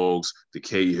Ghost Dogs, the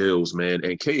K Hills, man.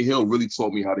 And K Hill really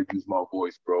taught me how to use my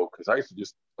voice, bro. Because I used to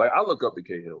just like I look up to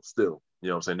K Hill still. You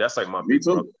know what I'm saying? That's like my Me big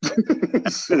too. brother.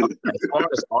 As far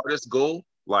as artists go,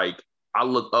 like I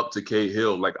look up to K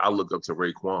Hill, like I look up to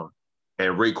Raekwon.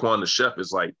 And Raekwon the Chef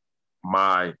is like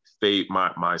my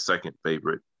second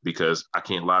favorite because I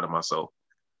can't lie to myself.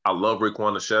 I love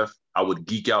Raekwon the Chef. I would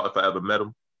geek out if I ever met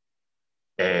him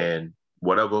and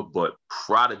whatever, but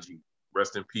Prodigy,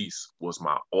 rest in peace, was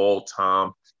my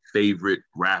all-time favorite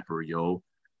rapper, yo.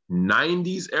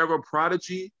 90s era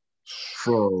Prodigy,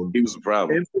 from He was a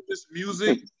problem. Infamous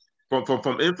music,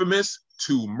 from Infamous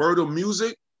to Murder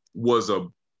Music, was a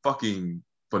fucking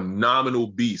phenomenal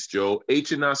beast, yo.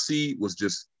 HNIC was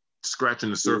just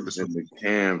scratching the surface. In the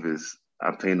canvas,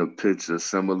 I paint a picture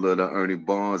similar to Ernie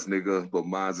Barnes, nigga, but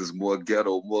mine's is more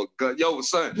ghetto, more gut. Yo,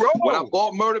 son, Bro. when I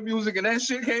bought Murder Music and that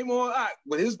shit came on,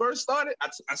 when his verse started,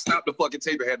 I stopped the fucking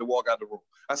tape and had to walk out the room.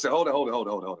 I said, hold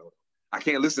on. I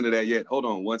can't listen to that yet. Hold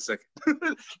on 1 second.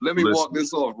 Let me walk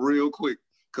this off real quick,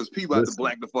 because people have to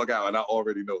black the fuck out, and I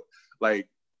already know it. Like,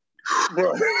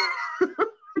 bro.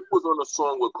 He was on a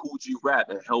song with Kool G Rap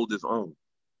and held his own.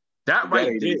 That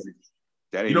right there. Easy.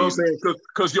 That ain't you know easy. what I'm saying?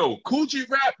 Because yo, Kool G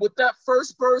Rap with that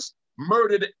first verse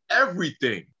murdered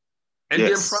everything. And then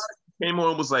Prodigy came on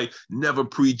and was like, never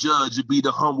prejudge, you be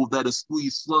the humble that is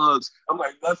squeeze slugs. I'm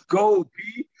like, let's go,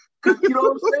 P. Because you know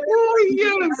what I'm saying?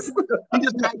 Yes. He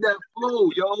just had that flow,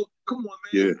 yo. Come on,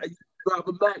 man. Yeah. I used to drive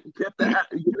a Mac and kept the Mac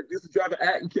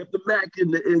and kept the Mac in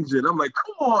the engine. I'm like,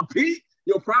 come on, P.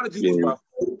 Yo, Prodigy was my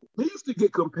favorite. He used to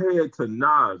get compared to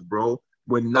Nas, bro,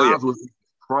 when Nas was in his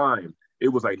prime. It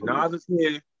was like, Nas is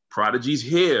here, Prodigy's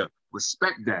here.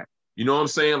 Respect that. You know what I'm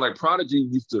saying? Like, Prodigy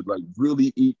used to, like,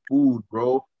 really eat food,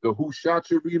 bro. The Who Shot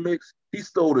You remix, he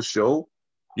stole the show.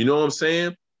 You know what I'm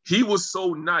saying? He was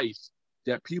so nice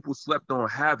that people slept on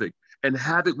Havoc. And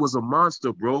Havoc was a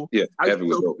monster, bro. Yeah, Havoc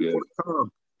was dope, yeah.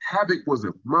 Havoc was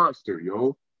a monster,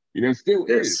 yo. You know, it still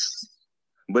is.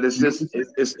 But it's just,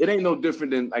 it ain't no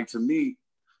different than, like, to me,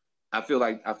 I feel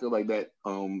like that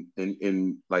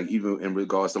in like even in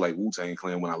regards to like Wu-Tang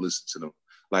Clan, when I listened to them,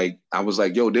 like I was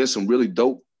like, yo, there's some really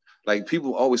dope, like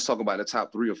people always talk about the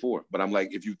top 3 or 4, but I'm like,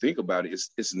 if you think about it,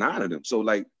 it's 9 of them. So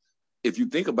like if you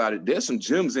think about it, there's some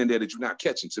gems in there that you're not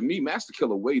catching. To me, Master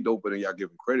Killer way doper than y'all give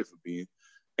him credit for being.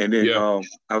 And then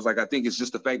I was like, I think it's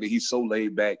just the fact that he's so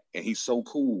laid back and he's so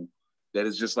cool that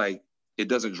it's just like it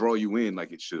doesn't draw you in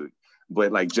like it should.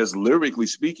 But like just lyrically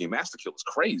speaking, Master Killer's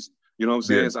crazy. You know what I'm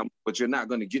saying? Yeah. But you're not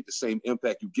going to get the same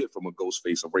impact you get from a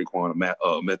Ghostface, a Raekwon,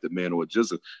 a Method Man, or a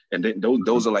Jizza. And then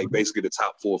those are like basically the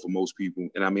top 4 for most people.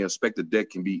 And I mean, Inspector Deck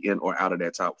can be in or out of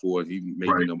that top 4. He may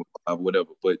be number 5, whatever.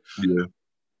 But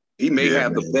he may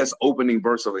have the best opening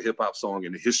verse of a hip hop song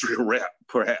in the history of rap,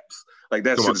 perhaps. Like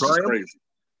that shit is just crazy.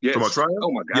 Yes.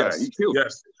 Oh my God, he killed.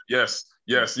 Yes.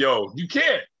 Yo, you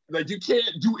can't. Like, you can't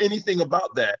do anything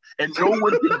about that. And no one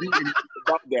can do anything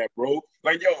about that, bro.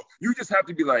 Like, yo, you just have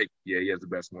to be like, yeah, he has the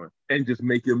best one. And just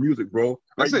make your music, bro.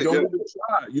 Like, don't even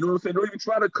try. You know what I'm saying? Don't even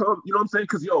try to come. You know what I'm saying?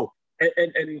 Because, yo,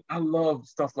 and I love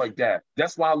stuff like that.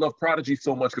 That's why I love Prodigy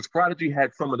so much, because Prodigy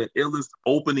had some of the illest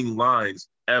opening lines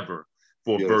ever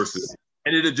for verses.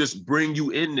 And it'll just bring you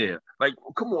in there. Like,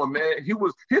 come on, man.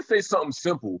 He'd say something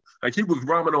simple. Like, he was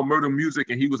rhyming on Murder Music,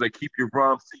 and he was like, keep your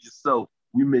rhymes to yourself.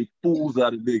 We make fools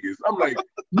out of niggas. I'm like,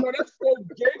 yo, that's so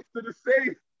gangster to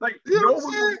say. Like, no one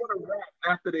would want to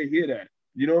rap after they hear that.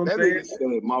 You know what I'm saying?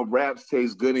 Said, my raps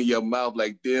taste good in your mouth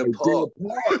like dear Paul.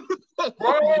 Bro.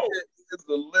 It's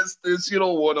the listeners. You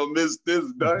don't want to miss this,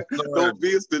 man. Don't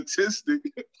be a statistic.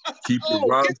 Keep your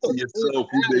rhymes to yourself.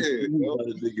 We make fools out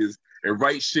of niggas and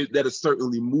write shit that'll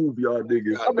certainly move y'all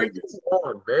niggas. I'm like, come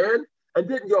on, man. And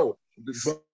then, yo,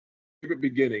 the favorite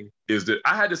beginning is that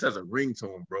I had this as a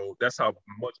ringtone, bro. That's how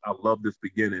much I love this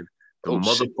beginning. The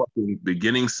motherfucking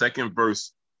beginning second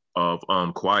verse of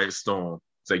Quiet Storm.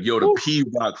 It's like, yo, the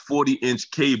P-Rock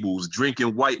 40-inch cables,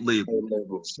 drinking white label.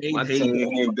 My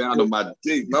chain hang down to my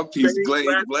dick. My piece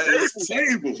glass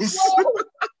tables.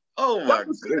 Oh my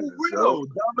goodness, yo.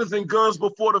 Diamonds and guns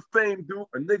before the fame, dude.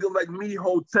 A nigga like me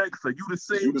hold text. Are you the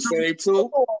same? You the same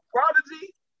too?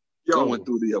 Prodigy? Yo. Going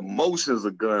through the emotions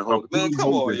of gun holding. Man,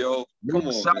 come on, yo. Come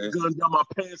on, shotgun down my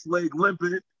pants leg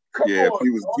limping. Come on,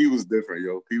 he was different,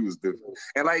 yo. He was different.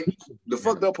 And like the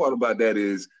fucked up part about that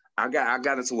is I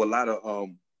got into a lot of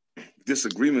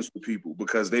disagreements with people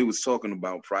because they was talking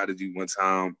about Prodigy one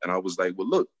time, and I was like, well,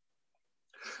 look.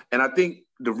 And I think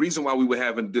the reason why we were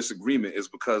having disagreement is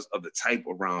because of the type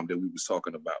of rhyme that we was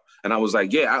talking about. And I was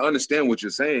like, yeah, I understand what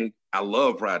you're saying. I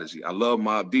love Prodigy. I love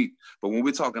Mobb Deep. But when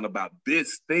we're talking about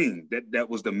this thing, that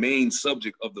was the main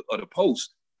subject of the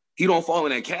post, he don't fall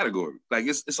in that category. Like,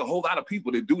 it's a whole lot of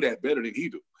people that do that better than he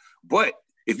do. But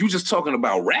if you're just talking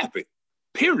about rapping,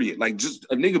 period, like just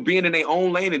a nigga being in their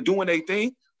own lane and doing their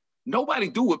thing, nobody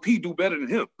do what P do better than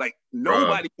him. Like,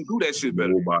 nobody can do that shit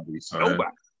better. Nobody, son.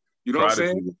 Nobody. You know Prodigy what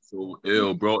I'm saying? was so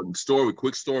ill, bro. And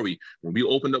quick story. When we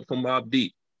opened up for Mobb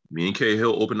Deep, me and K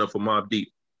Hill opened up for Mobb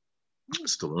Deep,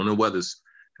 Stallone and Weathers,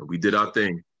 and we did our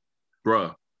thing.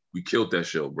 Bruh, we killed that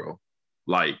show, bro.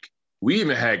 Like, we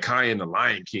even had Cayenne the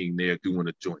Lion King there doing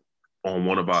a joint on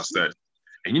one of our sets.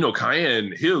 And you know,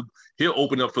 Cayenne, he'll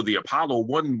open up for the Apollo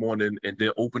one morning and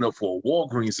then open up for a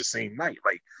Walgreens the same night.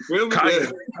 Like,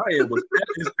 Cayenne was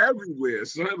everywhere.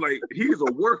 So like, he's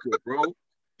a worker, bro.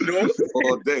 You know what I'm saying?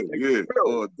 All day, yeah,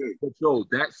 all day. But yo,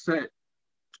 that set,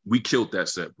 we killed that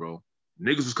set, bro.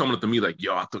 Niggas was coming up to me like,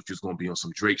 yo, I thought you was gonna be on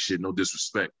some Drake shit, no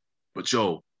disrespect. But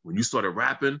yo, when you started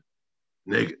rapping,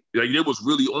 nigga, like, it was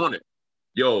really on it.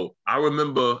 Yo, I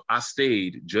remember I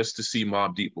stayed just to see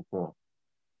Mobb Deep perform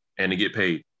and to get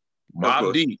paid.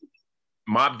 Mobb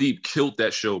Deep killed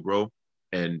that show, bro.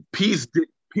 And P's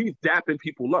dapping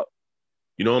people up.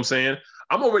 You know what I'm saying?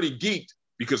 I'm already geeked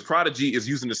because Prodigy is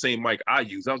using the same mic I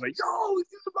use. I was like, yo, he's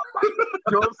using my mic.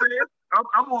 You know what I'm saying?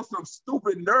 I'm on some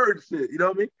stupid nerd shit. You know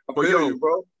what I mean? But yo,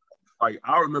 bro, like,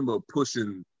 I remember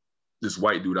pushing this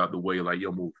white dude out the way, like,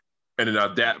 yo, move. And then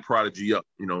I dapped Prodigy up.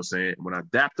 You know what I'm saying? When I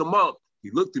dapped him up,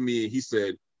 he looked at me and he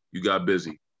said, you got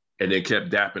busy. And then kept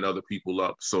dapping other people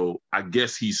up. So I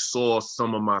guess he saw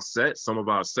some of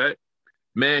our set.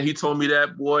 Man, he told me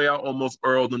that, boy, I almost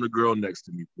earled on the girl next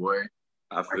to me, boy.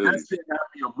 I feel that shit had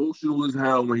me emotional as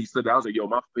hell when he said that. I was like, yo,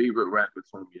 my favorite rapper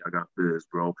told me I got biz,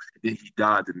 bro. And then he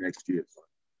died the next year.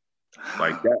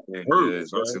 Like, that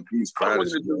hurts. I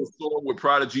wanted to do a song with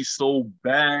Prodigy so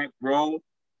bad, bro.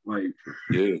 Like,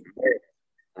 yeah.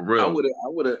 For real.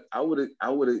 I would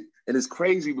have. And it's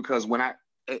crazy because when I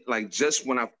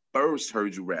first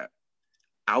heard you rap,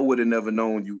 I would have never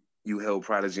known you held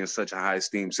Prodigy in such a high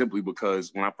esteem simply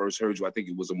because when I first heard you, I think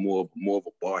it was a more of a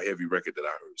bar heavy record that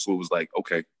I heard. So it was like,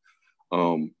 okay.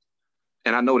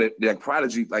 And I know that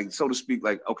Prodigy, like, so to speak,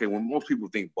 like, okay, when most people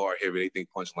think bar heavy, they think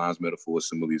punchlines, metaphors,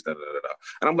 similes, da da da da.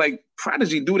 And I'm like,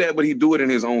 Prodigy do that, but he do it in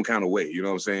his own kind of way. You know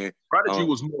what I'm saying? Prodigy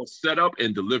was more setup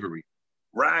and delivery.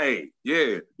 Right.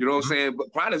 Yeah. You know what I'm saying?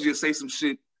 But Prodigy would say some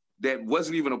shit that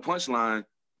wasn't even a punchline,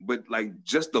 but like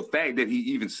just the fact that he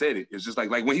even said it is just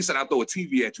like when he said, "I'll throw a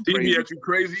TV at you." TV at you,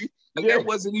 crazy. Like, that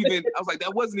wasn't even. I was like,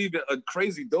 that wasn't even a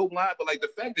crazy dope line. But like the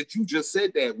fact that you just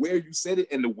said that, where you said it,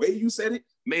 and the way you said it,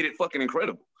 made it fucking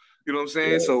incredible. You know what I'm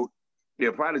saying? Yeah. So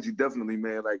yeah, Prodigy definitely,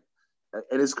 man. Like,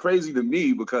 and it's crazy to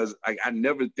me because I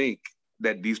never think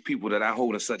that these people that I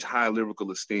hold in such high lyrical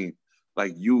esteem,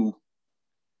 like you,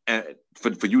 and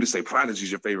for you to say Prodigy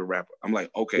is your favorite rapper, I'm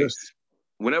like, okay. Yes.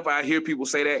 Whenever I hear people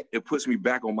say that, it puts me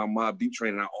back on my Mobb Deep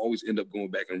train, and I always end up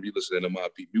going back and re-listening to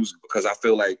Mobb Deep music because I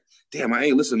feel like, damn, I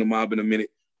ain't listened to Mobb in a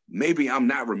minute. Maybe I'm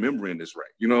not remembering this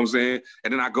right. You know what I'm saying?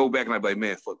 And then I go back and I'm like,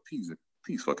 man, fuck, P's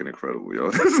fucking incredible,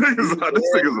 yo. This nigga's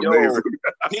amazing.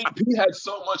 He had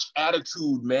so much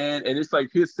attitude, man. And it's like,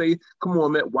 he'll say, come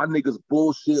on, man, why niggas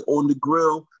bullshit on the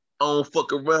grill? I don't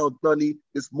fuck around, Dunny.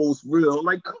 It's most real.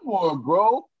 Like, come on,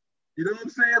 bro. You know what I'm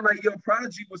saying? Like, yo,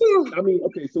 Prodigy was, I mean,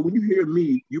 okay, so when you hear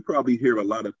me, you probably hear a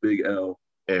lot of Big L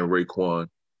and Raekwon,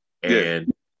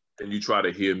 and you try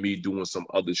to hear me doing some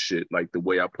other shit, like the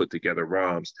way I put together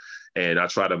rhymes, and I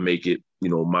try to make it, you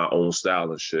know, my own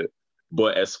style and shit.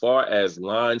 But as far as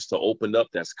lines to open up,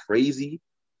 that's crazy.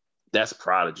 That's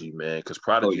Prodigy, man, because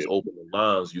Prodigy's opening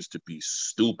lines used to be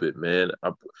stupid, man.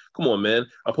 Come on, man.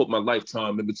 I put my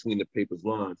lifetime in between the paper's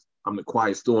lines. I'm the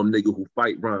quiet storm nigga who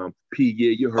fight rhyme. P,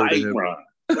 yeah, you heard fight of him. Rhyme.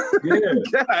 Yeah.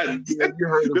 God, yeah, you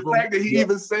heard of the him. fact that he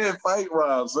even said fight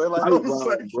rhyme, so like, fight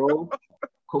rhyme, bro.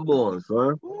 Come on,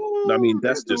 son. I mean,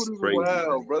 that's just crazy.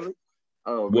 Wow, brother.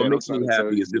 Oh, what makes me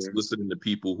happy is just listening to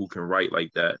people who can write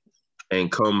like that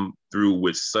and come through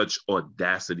with such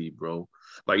audacity, bro.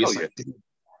 Like, it's like,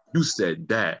 you said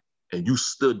that, and you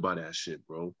stood by that shit,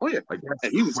 bro. Oh, yeah. Like,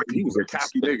 and he was a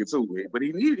cocky nigga, too, man. But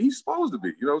he's supposed to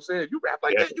be. You know what I'm saying? You rap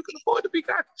like that, you can afford to be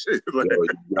cocky. Shit. Yo, you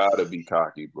gotta be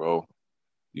cocky, bro.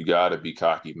 You gotta be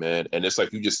cocky, man. And it's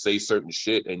like you just say certain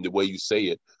shit, and the way you say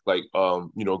it, like,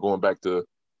 you know, going back to,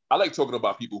 I like talking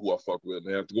about people who I fuck with,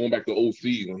 man. Going back to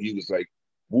OC when he was like,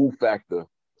 Woo Factor,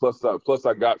 plus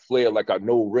I got flair like I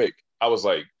know Rick. I was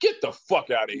like, get the fuck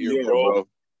out of here, bro.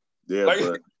 Yeah, like,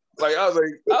 bro. Like, I was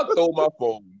like, I'll throw my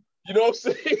phone. You know what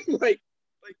I'm saying? like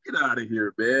get out of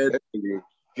here, man.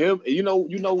 Him,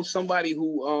 somebody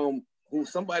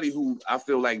who I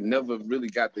feel like never really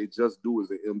got their just due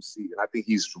as an MC, and I think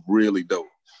he's really dope.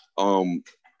 And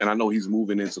I know he's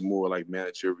moving into more like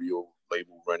managerial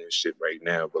label running shit right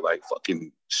now, but like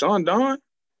fucking Sean Don,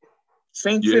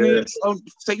 Saint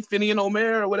Finian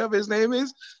Omer or whatever his name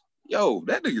is. Yo,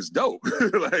 that nigga's dope.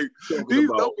 Like he's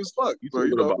dope as fuck. You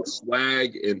talking about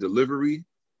swag and delivery?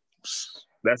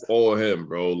 That's all him,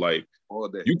 bro. Like all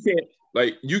day. You can't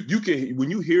like you can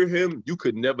when you hear him, you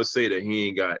could never say that he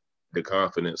ain't got the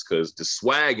confidence because the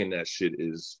swag in that shit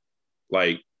is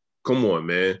like, come on,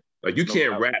 man. Like you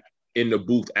can't rap in the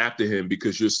booth after him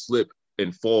because you slip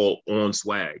and fall on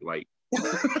swag. Like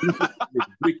it's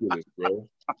ridiculous, bro.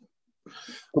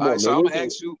 All right, so I'm gonna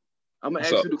ask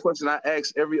you the question I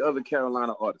asked every other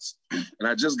Carolina artist, and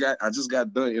I just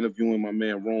got done interviewing my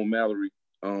man Ron Mallory.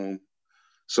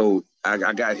 So I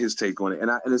got his take on it,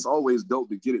 and it's always dope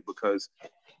to get it because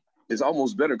it's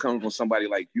almost better coming from somebody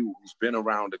like you who's been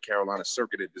around the Carolina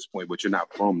circuit at this point, but you're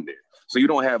not from there, so you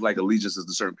don't have like allegiances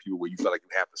to certain people where you feel like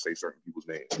you have to say certain people's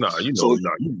names.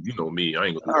 You know me. I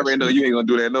ain't gonna. I already know you ain't gonna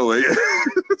do that no way.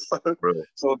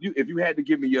 So if you had to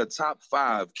give me your top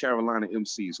 5 Carolina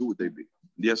MCs, who would they be?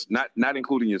 Yes, not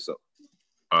including yourself.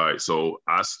 All right, so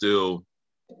I still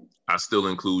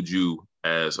include you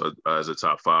as a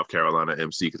top 5 Carolina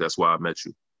MC because that's why I met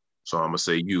you. So I'm gonna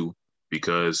say you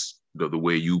because the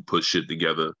way you put shit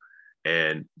together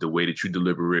and the way that you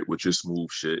deliver it with your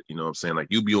smooth shit, you know what I'm saying? Like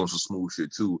you be on some smooth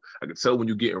shit too. I can tell when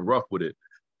you're getting rough with it,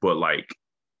 but like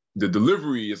the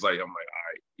delivery is like, I'm like, all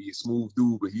right, he's a smooth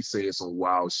dude, but he's saying some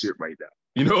wild shit right now.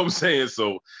 You know what I'm saying?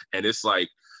 So, and it's like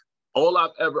all I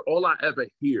ever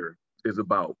hear is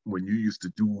about when you used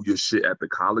to do your shit at the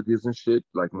colleges and shit.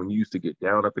 Like when you used to get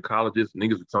down at the colleges,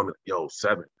 niggas would tell me, yo,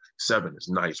 seven is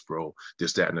nice, bro.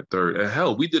 This, that, and the third. And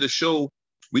hell, we did a show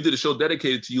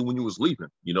dedicated to you when you was leaving.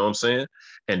 You know what I'm saying?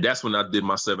 And that's when I did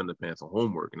my 7 to Pants on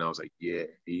homework. And I was like, yeah,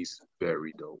 he's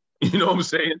very dope. You know what I'm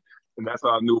saying? And that's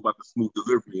how I knew about the smooth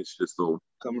delivery and shit. So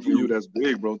coming from you, that's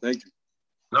big, bro. Thank you.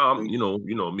 No,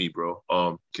 you know me, bro.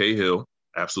 K Hill,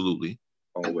 absolutely.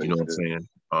 Always, you know what I'm saying?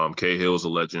 K Hill's a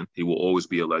legend. He will always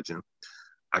be a legend.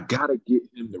 I gotta get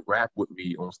him to rap with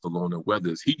me on Stallone and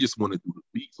Weathers. He just want to do the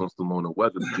beats on Stallone and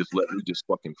Weathers and just let me just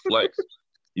fucking flex.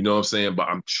 You know what I'm saying? But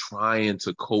I'm trying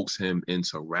to coax him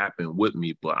into rapping with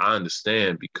me. But I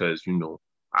understand because,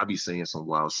 I be saying some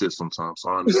wild shit sometimes.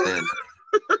 So I understand.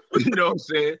 You know what I'm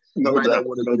saying? No doubt. I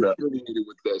want to be affiliated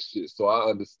with that shit. So I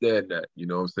understand that. You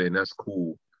know what I'm saying? That's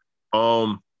cool.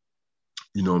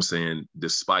 You know what I'm saying?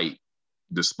 Despite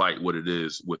what it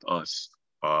is with us,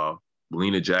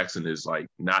 Melina Jackson is like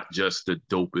not just the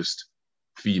dopest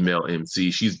female MC.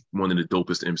 She's one of the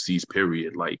dopest MCs,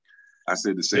 period. Like I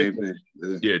said the same thing.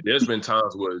 Yeah, there's been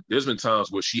times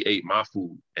where she ate my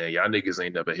food and y'all niggas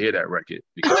ain't never hear that record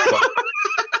because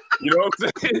you know what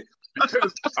I'm saying?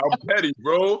 Because I'm petty,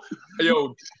 bro.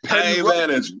 Yo, petty. I ain't mad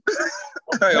at you.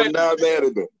 I'm not mad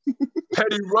at them.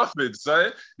 Petty Ruffin,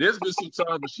 son. There's been some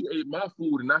times when she ate my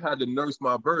food and I had to nurse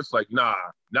my verse like, nah,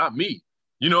 not me.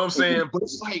 You know what I'm saying? But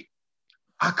it's like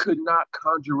I could not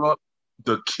conjure up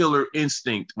the killer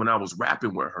instinct when I was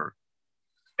rapping with her.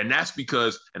 And that's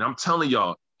because, and I'm telling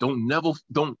y'all,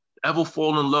 don't ever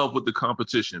fall in love with the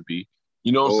competition, B.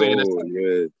 You know what I'm saying? It's like,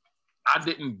 yeah. I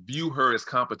didn't view her as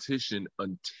competition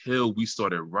until we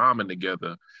started rhyming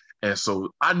together. And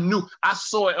so I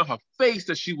saw it on her face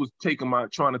that she was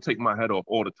trying to take my head off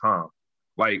all the time.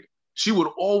 Like she would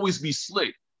always be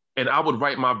slick and I would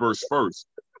write my verse first.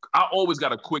 I always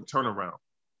got a quick turnaround.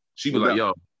 She'd be like,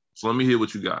 yo, so let me hear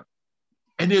what you got.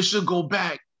 And then she'll go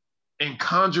back and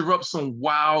conjure up some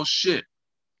wild shit.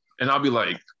 And I'll be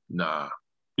like, nah.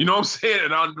 You know what I'm saying?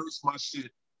 And I'll nurse my shit,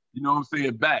 you know what I'm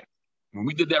saying, back. When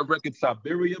we did that record,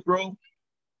 Siberia, bro,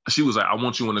 she was like, I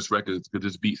want you on this record because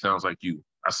this beat sounds like you.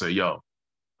 I said, yo,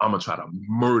 I'm going to try to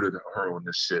murder her on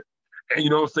this shit. And you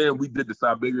know what I'm saying? We did the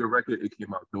Siberia record. It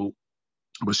came out dope.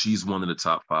 But she's one of the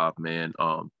top 5, man.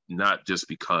 Not just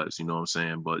because, you know what I'm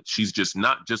saying? But she's just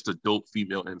not just a dope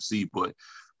female MC, but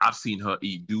I've seen her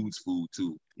eat dudes' food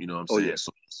too. You know what I'm saying? Yeah.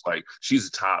 So it's like she's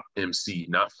a top MC,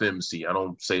 not femc. I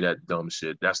don't say that dumb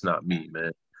shit. That's not me,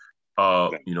 man.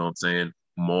 You know what I'm saying?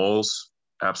 Malls,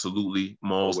 absolutely.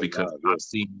 Malls, because I've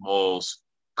seen Malls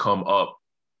come up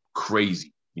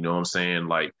crazy. You know what I'm saying?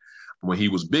 Like when he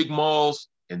was big Malls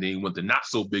and then he went to not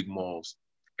so big Malls.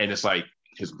 And it's like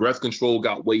his breath control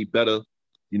got way better.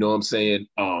 You know what I'm saying?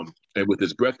 And with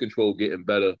his breath control getting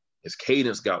better, his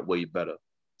cadence got way better.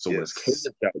 So when his cadence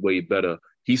got way better,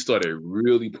 he started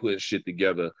really putting shit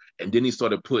together. And then he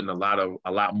started putting a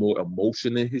lot more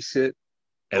emotion in his shit.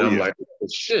 And I'm like, oh,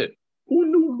 shit, who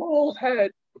knew Malls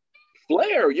had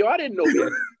flair. Yo, I didn't know he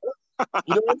had.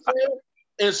 You know what I'm saying?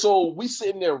 And so we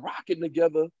sitting there rocking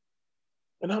together.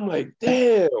 And I'm like,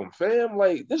 damn, fam,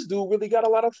 like this dude really got a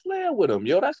lot of flair with him.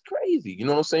 Yo, that's crazy. You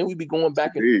know what I'm saying? We be going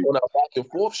back and on our back and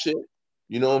forth shit.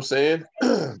 You know what I'm saying?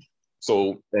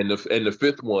 So, and the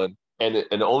fifth one, and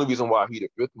the only reason why he the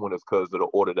fifth one is because of the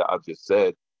order that I just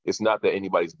said. It's not that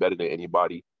anybody's better than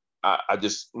anybody. I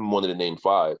just wanted to name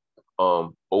 5.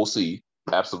 OC,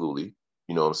 absolutely.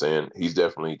 You know what I'm saying? He's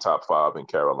definitely top 5 in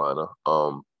Carolina.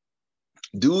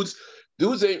 Dudes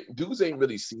ain't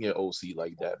really seeing OC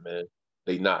like that, man.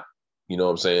 They not. You know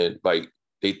what I'm saying? Like,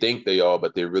 they think they are,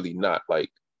 but they're really not. Like,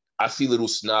 I see little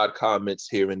snide comments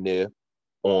here and there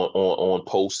on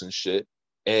posts and shit.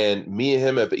 And me and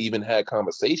him have even had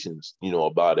conversations, you know,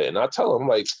 about it. And I tell him,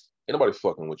 like, ain't nobody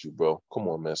fucking with you, bro. Come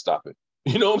on, man, stop it.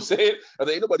 You know what I'm saying? I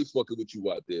mean, ain't nobody fucking with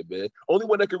you out there, man. Only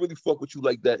one that can really fuck with you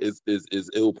like that is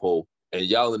Ilpo, and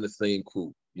y'all in the same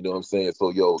crew. You know what I'm saying? So,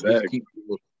 yo, just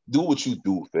do what you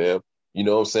do, fam. You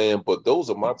know what I'm saying? But those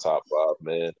are my top 5,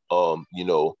 man. You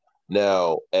know,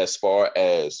 now as far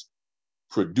as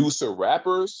producer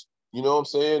rappers, you know what I'm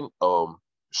saying?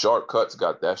 Sharp Cuts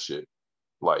got that shit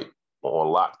like on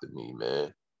lock to me, man.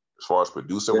 As far as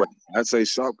producer, I'd say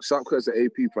Sharp Cuts and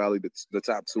AP probably the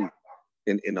top 2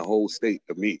 in the whole state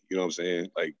of me. You know what I'm saying?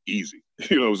 Like easy.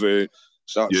 You know what I'm saying?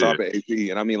 Sharp and AP,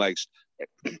 and I mean, like,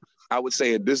 I would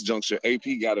say at this juncture, AP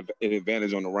got an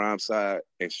advantage on the rhyme side,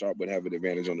 and Sharp would have an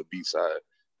advantage on the beat side.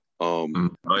 I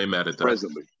ain't mad at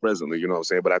that. Presently, you know what I'm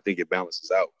saying? But I think it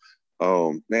balances out.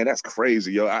 Man, that's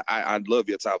crazy, yo. I love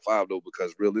your top 5 though,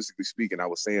 because realistically speaking, I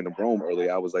was saying to Rome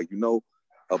earlier, I was like, you know,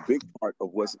 a big part of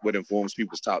what informs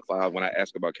people's top 5 when I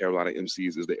ask about Carolina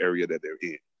MCs is the area that they're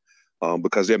in.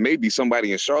 Because there may be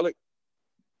somebody in Charlotte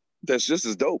that's just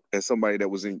as dope as somebody that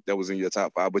was in your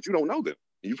top 5, but you don't know them.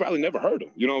 You probably never heard them.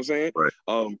 You know what I'm saying? Right.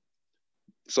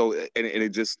 So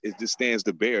it just stands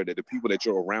to bear that the people that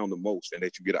you're around the most and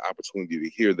that you get an opportunity to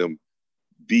hear them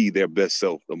be their best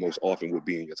self the most often would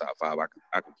be in your top 5.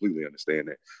 I completely understand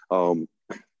that.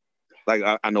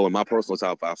 Like I know in my personal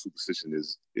top 5, Superstition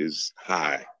is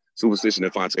high. Superstition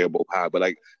and Fonte are both high, but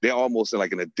like they're almost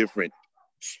like in a different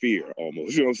sphere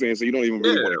almost. You know what I'm saying? So you don't even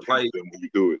really want to count them when you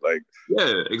do it. Like,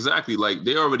 yeah, exactly. Like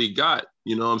they already got,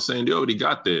 you know what I'm saying? They already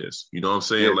got theirs. You know what I'm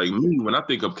saying? Yeah. Like me, when I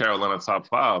think of Carolina top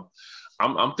 5,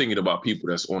 I'm thinking about people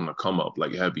that's on the come up,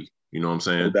 like heavy. You know what I'm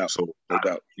saying? No doubt. So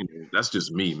you know, that's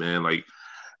just me, man. Like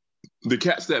the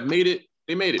cats that made it,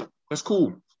 they made it. That's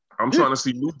cool. I'm trying to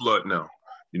see new blood now.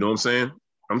 You know what I'm saying?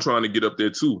 I'm trying to get up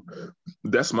there too.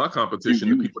 That's my competition.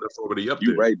 The people that's already up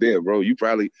there. You right there, bro. You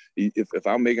probably, if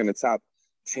I'm making the top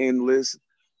 10 list,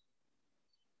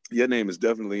 your name is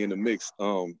definitely in the mix.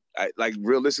 Like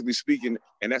realistically speaking,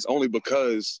 and that's only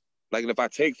because, like, if I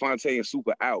take Fonte and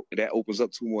Super out, that opens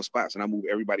up 2 more spots, and I move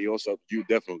everybody else up, you're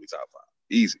definitely top 5.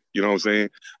 Easy. You know what I'm saying?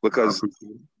 Because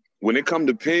when it comes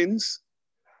to pins,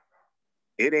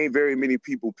 it ain't very many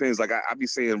people pins. Like I be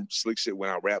saying slick shit when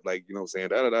I rap, like, you know what I'm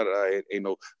saying? It ain't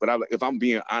no, but if I'm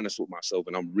being honest with myself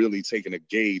and I'm really taking a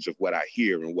gauge of what I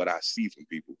hear and what I see from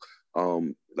people,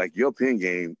 like your pin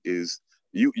game is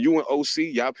you and OC,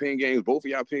 y'all pin games, both of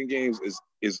y'all pin games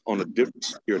is on a different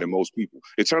sphere than most people.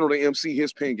 Eternal the MC,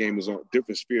 his pin game is on a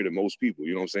different sphere than most people.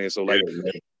 You know what I'm saying? So like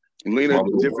Lena,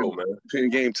 different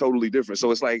pin game, totally different. So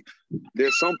it's like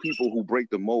there's some people who break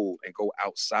the mold and go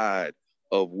outside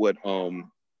of what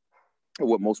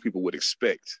most people would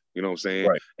expect. You know what I'm saying?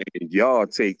 Right. And y'all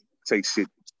take shit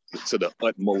to the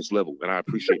utmost level, and I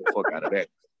appreciate the fuck out of that.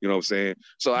 You know what I'm saying?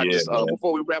 So I just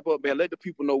before we wrap up, man, let the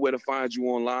people know where to find you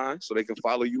online so they can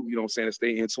follow you. You know what I'm saying? And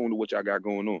stay in tune to what y'all got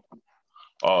going on.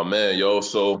 Oh man, yo,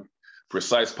 so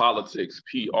Precyce Politix,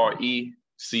 PRECYCE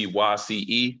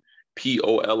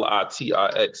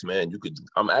POLITIX, man.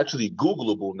 I'm actually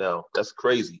Googleable now. That's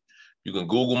crazy. You can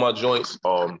Google my joints.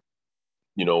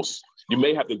 You know, you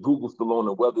may have to Google Stallone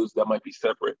and Weathers. That might be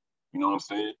separate. You know what I'm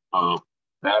saying?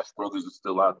 Bash Brothers is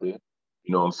still out there.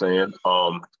 You know what I'm saying?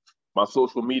 My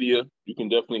social media, you can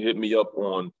definitely hit me up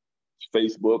on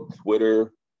Facebook,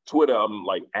 Twitter. Twitter, I'm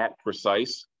like at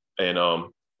Precyce, and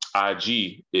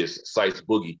IG is Cice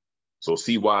Boogie. So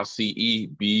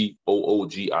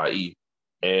CYCEBOOGIE.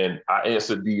 And I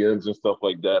answer DMs and stuff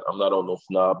like that. I'm not on no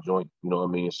snob joint. You know what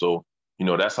I mean? So, you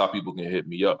know, that's how people can hit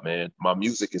me up, man. My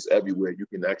music is everywhere. You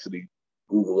can actually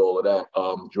Google all of that.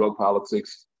 Drug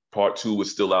Politix Part 2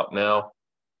 is still out now.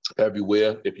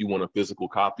 Everywhere. If you want a physical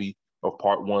copy of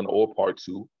Part 1 or Part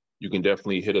 2, you can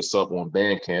definitely hit us up on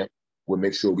Bandcamp. We'll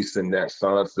make sure we send that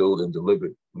signed, filled, and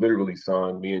delivered. Literally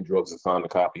signed. Me and Drugs and sign the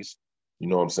copies. You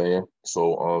know what I'm saying?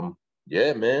 So,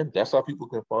 yeah, man, that's how people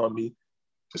can find me.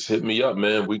 just hit me up,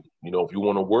 man. We, you know, if you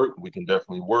want to work, we can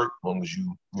definitely work as long as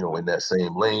you know, in that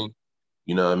same lane.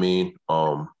 You know what I mean?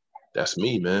 That's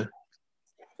me, man.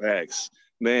 Facts.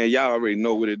 Man, y'all already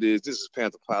know what it is. This is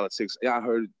Panther Politics. Y'all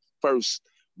heard it first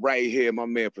right here, my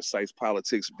man Precyce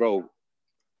Politics, bro.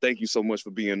 Thank you so much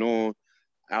for being on.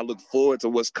 I look forward to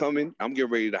what's coming. I'm getting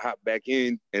ready to hop back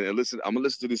in and listen. I'm gonna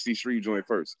listen to the C3 joint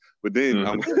first, but then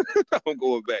I'm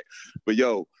going back. But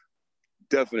yo,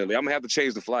 definitely, I'm gonna have to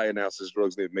change the flyer now since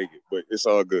drugs didn't make it. But it's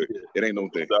all good. It ain't no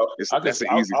thing. That's an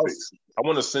easy fix. I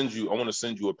want to send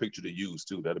you a picture to use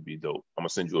too. That'd be dope. I'm gonna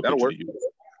send you a That'll picture work. to use.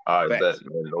 All right, bet,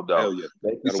 man. No doubt. Yeah.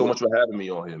 Thank you so much for having me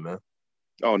on here, man.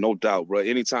 Oh, no doubt, bro.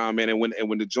 Anytime, man. And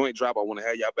when the joint drop, I want to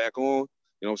have y'all back on.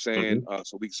 You know what I'm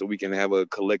saying? So we can have a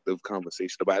collective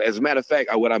conversation about it. As a matter of fact,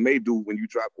 what I may do when you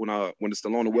drop when the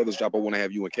Stallone Weathers drop, I want to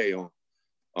have you and Kay on.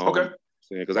 Okay.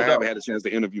 Because I haven't had a chance to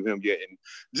interview him yet. And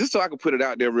just so I can put it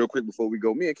out there real quick before we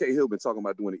go, me and K Hill been talking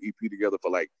about doing an EP together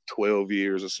for like 12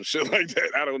 years or some shit like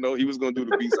that. I don't know. He was going to do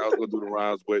the beats. I was going to do the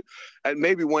rhymes. But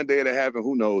maybe one day it'll happen.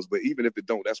 Who knows? But even if it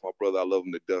don't, that's my brother. I love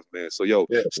him to death, man. So, yo,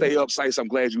 stay up, Cyce. I'm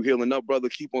glad you healing up, brother.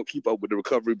 Keep up with the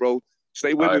recovery, bro.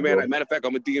 Stay with me, man. Bro. Matter of fact,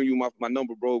 I'm going to DM you my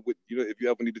number, bro. With, you know, if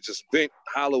you ever need to just vent,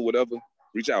 holler, whatever,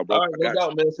 reach out, bro. All right, no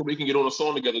doubt, man. So we can get on a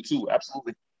song together, too.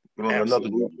 Absolutely.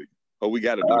 Absolutely. Oh, we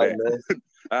got to do that. Man.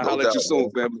 I'll let you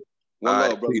soon, family. One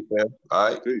love, brother. Peace, man.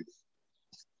 All right. Peace.